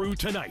Kaplan and Crew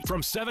tonight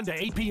from 7 to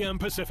 8 p.m.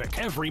 Pacific,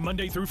 every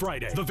Monday through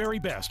Friday. The very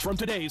best from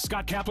today's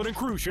Scott Kaplan and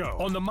Crew show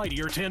on the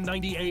Mightier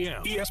 1090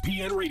 AM,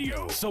 ESPN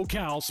Radio,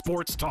 SoCal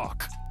Sports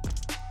Talk.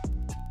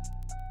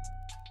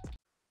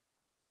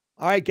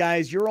 All right,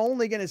 guys, you're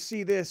only going to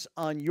see this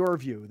on Your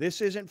View.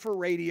 This isn't for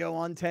radio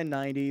on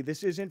 1090.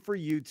 This isn't for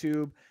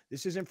YouTube.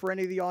 This isn't for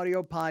any of the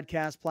audio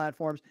podcast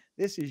platforms.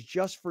 This is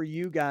just for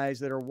you guys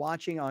that are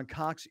watching on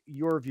Cox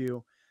Your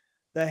View.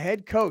 The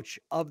head coach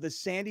of the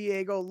San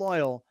Diego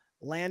Loyal,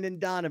 Landon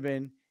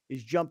Donovan,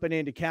 is jumping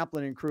into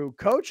Kaplan and Crew.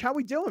 Coach, how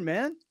we doing,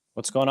 man?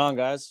 What's going on,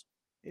 guys?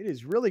 It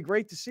is really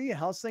great to see you.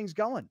 How's things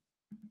going?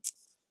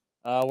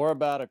 We're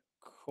about a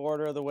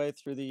quarter of the way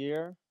through the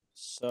year,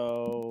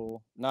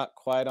 so not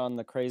quite on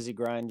the crazy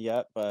grind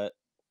yet, but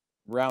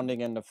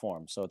rounding into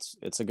form. So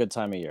it's a good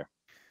time of year.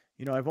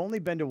 You know, I've only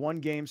been to 1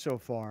 game so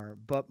far,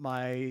 but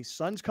my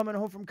son's coming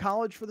home from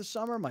college for the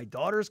summer. My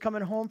daughter's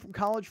coming home from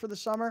college for the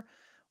summer.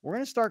 We're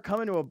going to start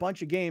coming to a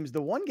bunch of games.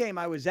 The 1 game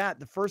I was at,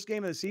 the first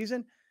game of the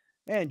season,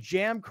 man,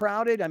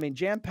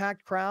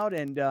 jam-packed crowd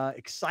and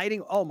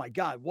exciting. Oh, my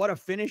God, what a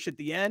finish at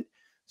the end.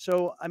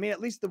 So, I mean,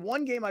 at least the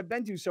 1 game I've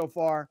been to so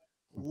far,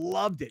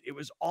 loved it. It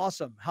was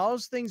awesome.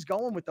 How's things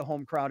going with the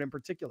home crowd in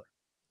particular?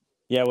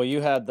 Yeah, well, you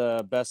had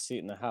the best seat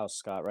in the house,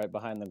 Scott, right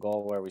behind the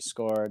goal where we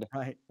scored.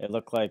 Right. It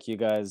looked like you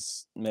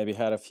guys maybe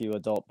had a few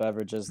adult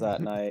beverages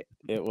that night.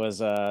 It was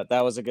that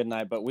was a good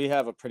night, but we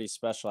have a pretty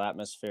special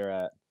atmosphere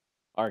at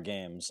our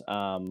games.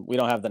 We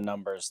don't have the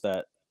numbers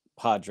that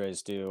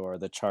Padres do or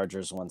the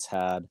Chargers once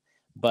had,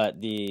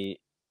 but the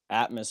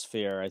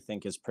atmosphere I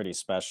think is pretty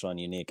special and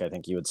unique, I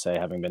think you would say,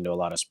 having been to a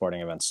lot of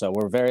sporting events. So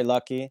we're very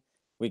lucky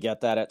we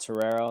get that at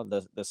Torero.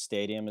 The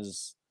stadium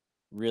is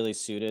really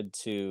suited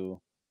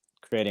to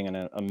creating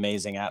an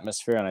amazing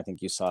atmosphere, and I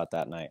think you saw it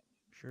that night.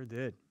 Sure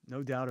did.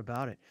 No doubt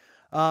about it.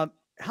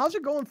 How's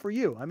it going for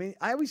you? I mean,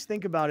 I always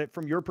think about it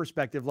from your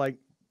perspective, like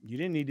you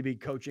didn't need to be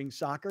coaching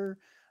soccer.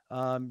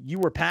 You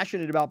were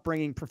passionate about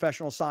bringing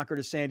professional soccer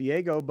to San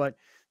Diego, but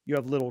you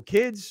have little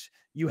kids.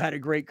 You had a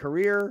great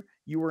career.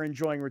 You were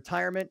enjoying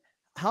retirement.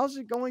 How's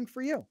it going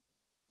for you?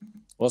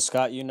 Well,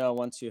 Scott, you know,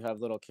 once you have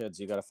little kids,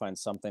 you got to find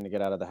something to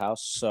get out of the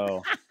house.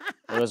 So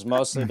it was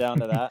mostly down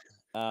to that.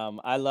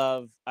 I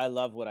love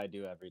what I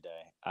do every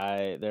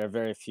day. There are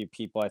very few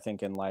people, I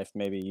think, in life,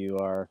 maybe you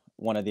are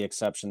one of the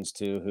exceptions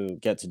to, who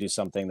get to do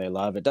something they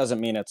love. It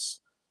doesn't mean it's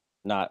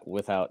not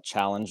without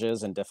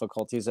challenges and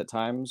difficulties at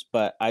times,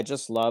 but I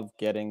just love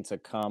getting to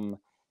come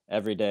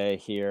every day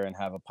here and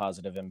have a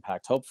positive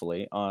impact,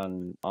 hopefully,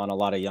 on a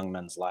lot of young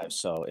men's lives.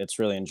 So it's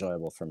really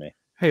enjoyable for me.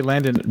 Hey,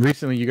 Landon,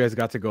 recently you guys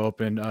got to go up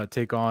and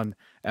take on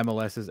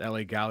MLS's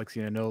LA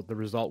Galaxy. And I know the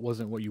result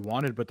wasn't what you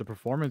wanted, but the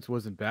performance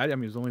wasn't bad. I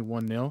mean, it was only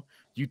 1-0.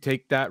 You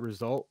take that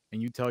result and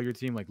you tell your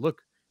team, like,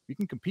 look, we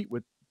can compete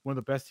with one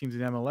of the best teams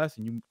in MLS,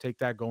 and you take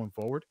that going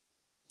forward?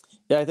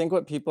 Yeah, I think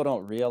what people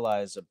don't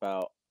realize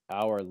about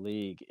our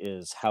league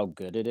is how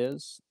good it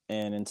is.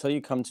 And until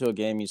you come to a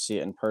game, you see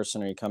it in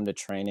person, or you come to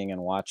training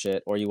and watch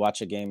it, or you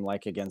watch a game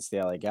like against the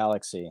LA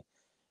Galaxy,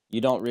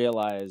 you don't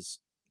realize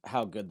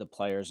how good the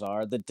players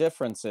are. The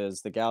difference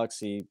is the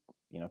Galaxy,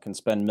 can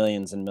spend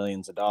millions and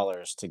millions of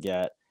dollars to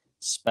get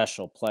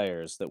special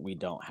players that we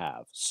don't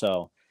have.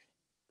 So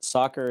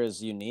soccer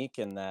is unique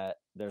in that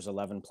there's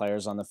 11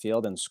 players on the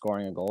field, and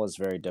scoring a goal is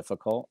very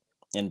difficult.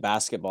 In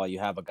basketball, you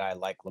have a guy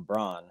like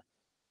LeBron.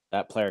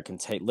 That player can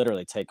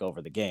literally take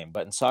over the game.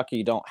 But in soccer,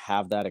 you don't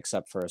have that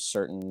except for a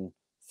certain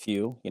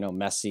few,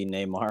 Messi,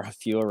 Neymar, a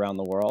few around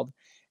the world.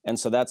 And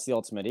so that's the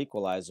ultimate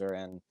equalizer.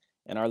 And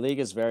our league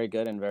is very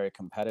good and very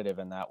competitive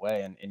in that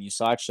way. And you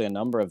saw actually a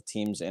number of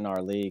teams in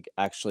our league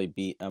actually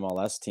beat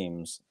MLS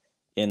teams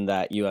in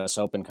that US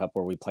Open Cup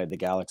where we played the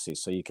Galaxy.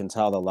 So you can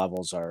tell the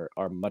levels are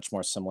much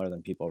more similar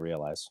than people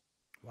realize.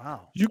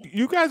 Wow.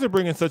 You guys are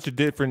bringing such a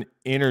different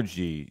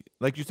energy.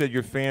 Like you said,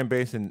 your fan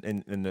base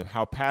and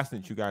how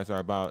passionate you guys are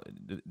about,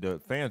 the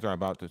fans are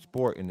about the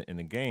sport and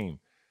the game.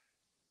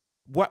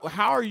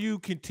 How are you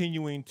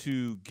continuing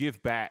to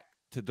give back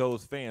to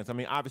those fans? I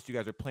mean, obviously you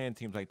guys are playing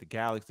teams like the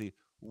Galaxy.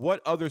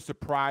 What other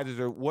surprises,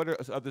 or what are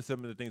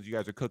some of the things you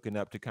guys are cooking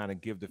up to kind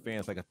of give the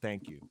fans like a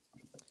thank you?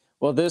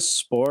 Well, this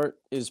sport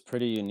is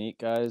pretty unique,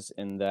 guys,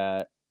 in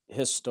that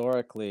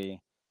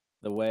historically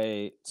the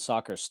way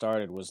soccer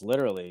started was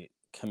literally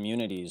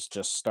communities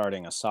just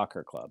starting a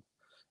soccer club.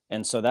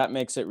 And so that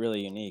makes it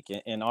really unique.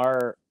 In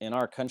our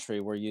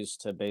country, we're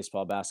used to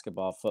baseball,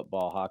 basketball,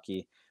 football,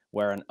 hockey,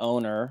 where an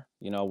owner,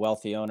 a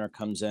wealthy owner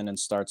comes in and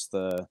starts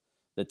the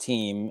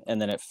team, and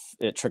then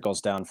it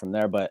trickles down from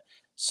there. But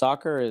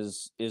soccer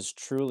is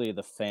truly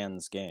the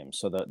fans' game.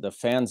 So the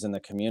fans in the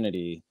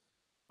community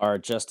are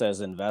just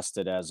as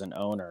invested as an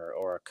owner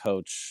or a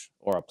coach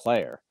or a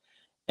player.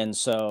 And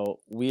so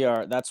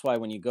that's why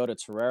when you go to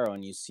Torero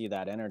and you see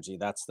that energy,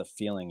 that's the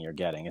feeling you're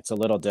getting. It's a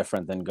little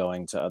different than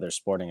going to other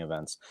sporting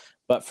events.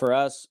 But for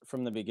us,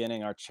 from the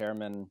beginning, our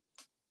chairman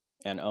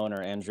and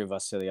owner, Andrew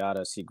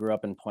Vasiliadis, he grew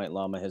up in Point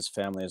Loma. His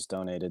family has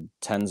donated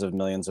tens of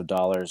millions of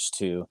dollars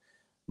to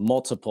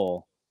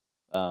multiple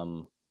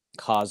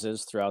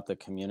causes throughout the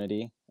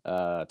community,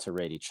 to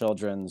Rady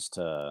Children's,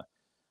 to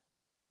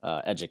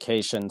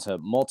education, to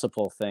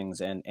multiple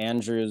things. And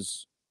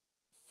Andrew's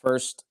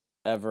first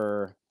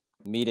ever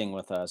meeting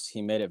with us, he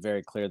made it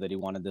very clear that he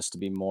wanted this to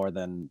be more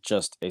than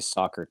just a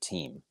soccer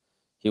team.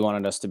 He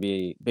wanted us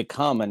to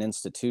become an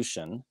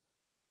institution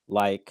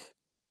like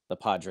the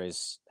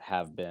Padres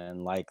have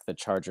been, like the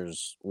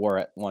Chargers were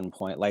at one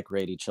point, like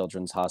Rady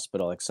Children's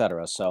Hospital,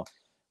 etc. So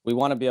we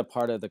want to be a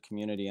part of the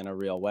community in a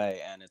real way,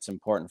 and it's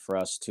important for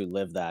us to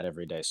live that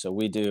every day. So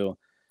we do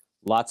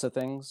lots of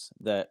things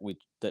that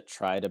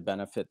try to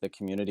benefit the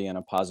community in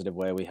a positive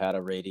way. We had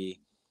a Rady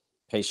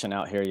patient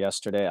out here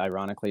yesterday,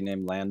 ironically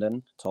named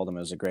Landon, told him it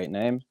was a great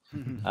name,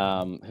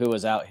 who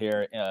was out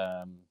here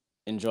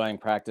enjoying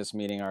practice,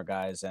 meeting our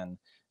guys. And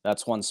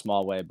that's one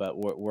small way, but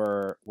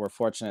we're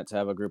fortunate to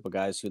have a group of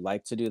guys who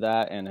like to do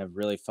that and have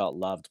really felt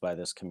loved by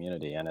this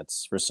community, and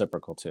it's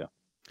reciprocal too.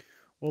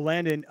 Well,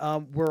 Landon,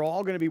 we're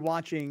all going to be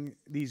watching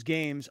these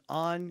games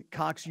on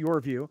Cox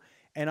Yorview,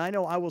 and I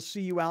know I will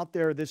see you out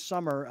there this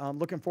summer. I'm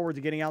looking forward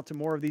to getting out to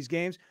more of these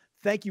games.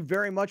 Thank you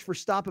very much for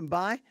stopping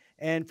by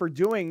and for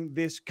doing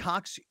this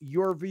Cox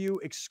Yorview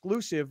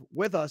exclusive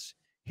with us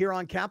here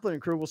on Kaplan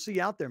and Crew. We'll see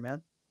you out there,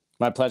 man.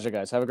 My pleasure,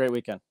 guys. Have a great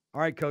weekend.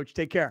 All right, Coach.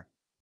 Take care.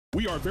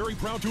 We are very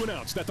proud to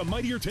announce that the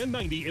Mightier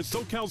 1090 is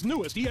SoCal's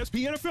newest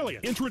ESPN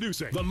affiliate.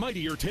 Introducing the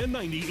Mightier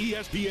 1090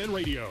 ESPN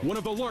Radio. One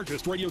of the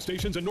largest radio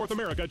stations in North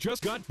America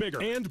just got bigger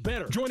and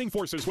better. Joining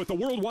forces with the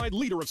worldwide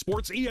leader of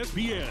sports,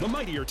 ESPN. The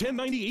Mightier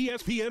 1090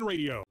 ESPN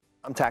Radio.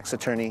 I'm tax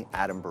attorney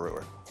Adam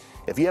Brewer.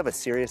 If you have a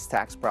serious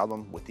tax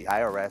problem with the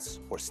IRS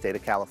or state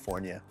of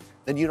California,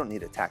 then you don't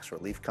need a tax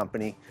relief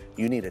company,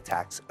 you need a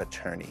tax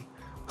attorney.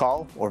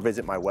 Call or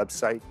visit my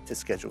website to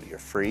schedule your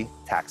free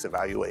tax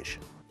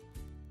evaluation.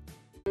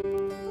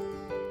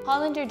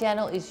 Hollander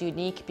Dental is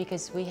unique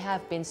because we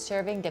have been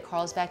serving the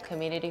Carlsbad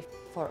community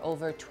for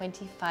over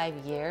 25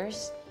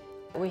 years.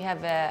 We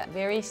have a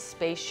very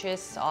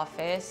spacious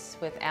office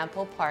with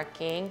ample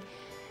parking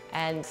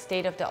and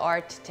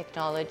state-of-the-art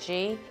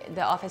technology.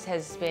 The office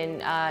has been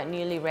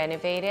newly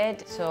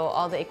renovated, so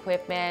all the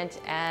equipment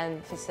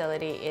and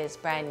facility is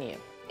brand new.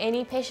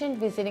 Any patient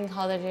visiting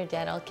Hollander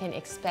Dental can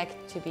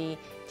expect to be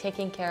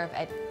taken care of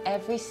at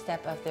every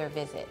step of their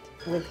visit.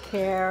 With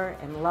care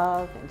and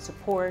love and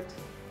support.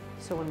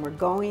 So when we're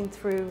going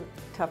through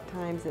tough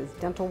times, as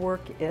dental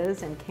work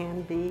is and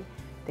can be,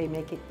 they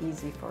make it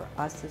easy for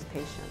us as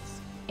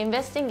patients.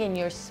 Investing in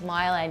your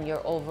smile and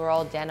your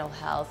overall dental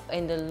health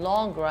in the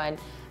long run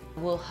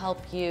will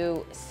help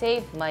you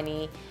save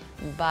money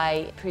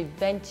by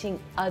preventing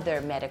other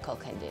medical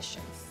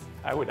conditions.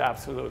 I would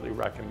absolutely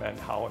recommend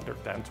Hollander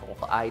Dental.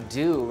 I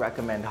do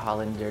recommend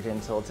Hollander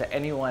Dental to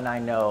anyone I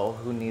know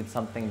who needs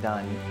something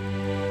done.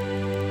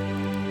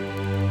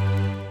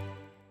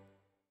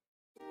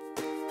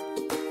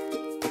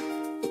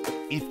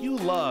 If you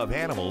love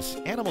animals,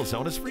 Animal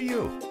Zone is for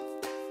you.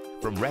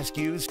 From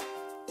rescues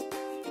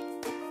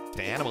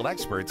To animal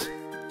experts,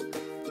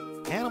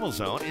 Animal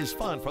Zone is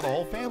fun for the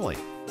whole family.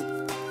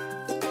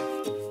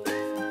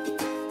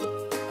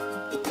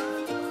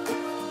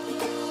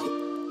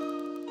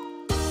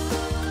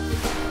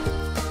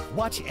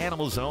 Watch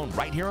Animal Zone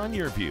right here on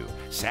YourView,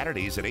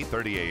 Saturdays at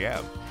 8:30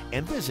 a.m.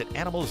 and visit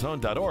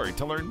animalzone.org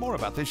to learn more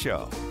about the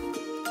show.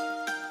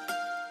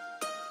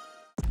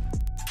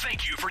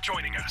 Thank you for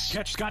joining us.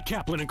 Catch Scott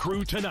Kaplan and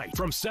crew tonight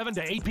from 7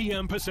 to 8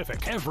 p.m.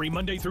 Pacific every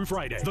Monday through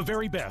Friday. The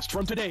very best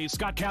from today's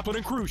Scott Kaplan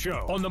and crew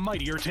show on the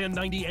mightier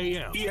 1090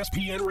 a.m.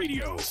 ESPN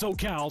Radio,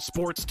 SoCal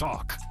Sports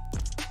Talk.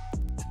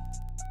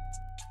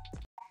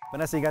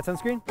 Vanessa, you got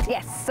sunscreen?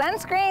 Yes,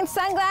 sunscreen,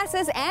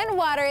 sunglasses, and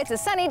water. It's a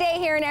sunny day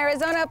here in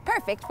Arizona,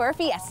 perfect for a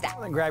fiesta.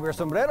 Then grab your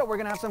sombrero. We're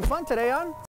going to have some fun today on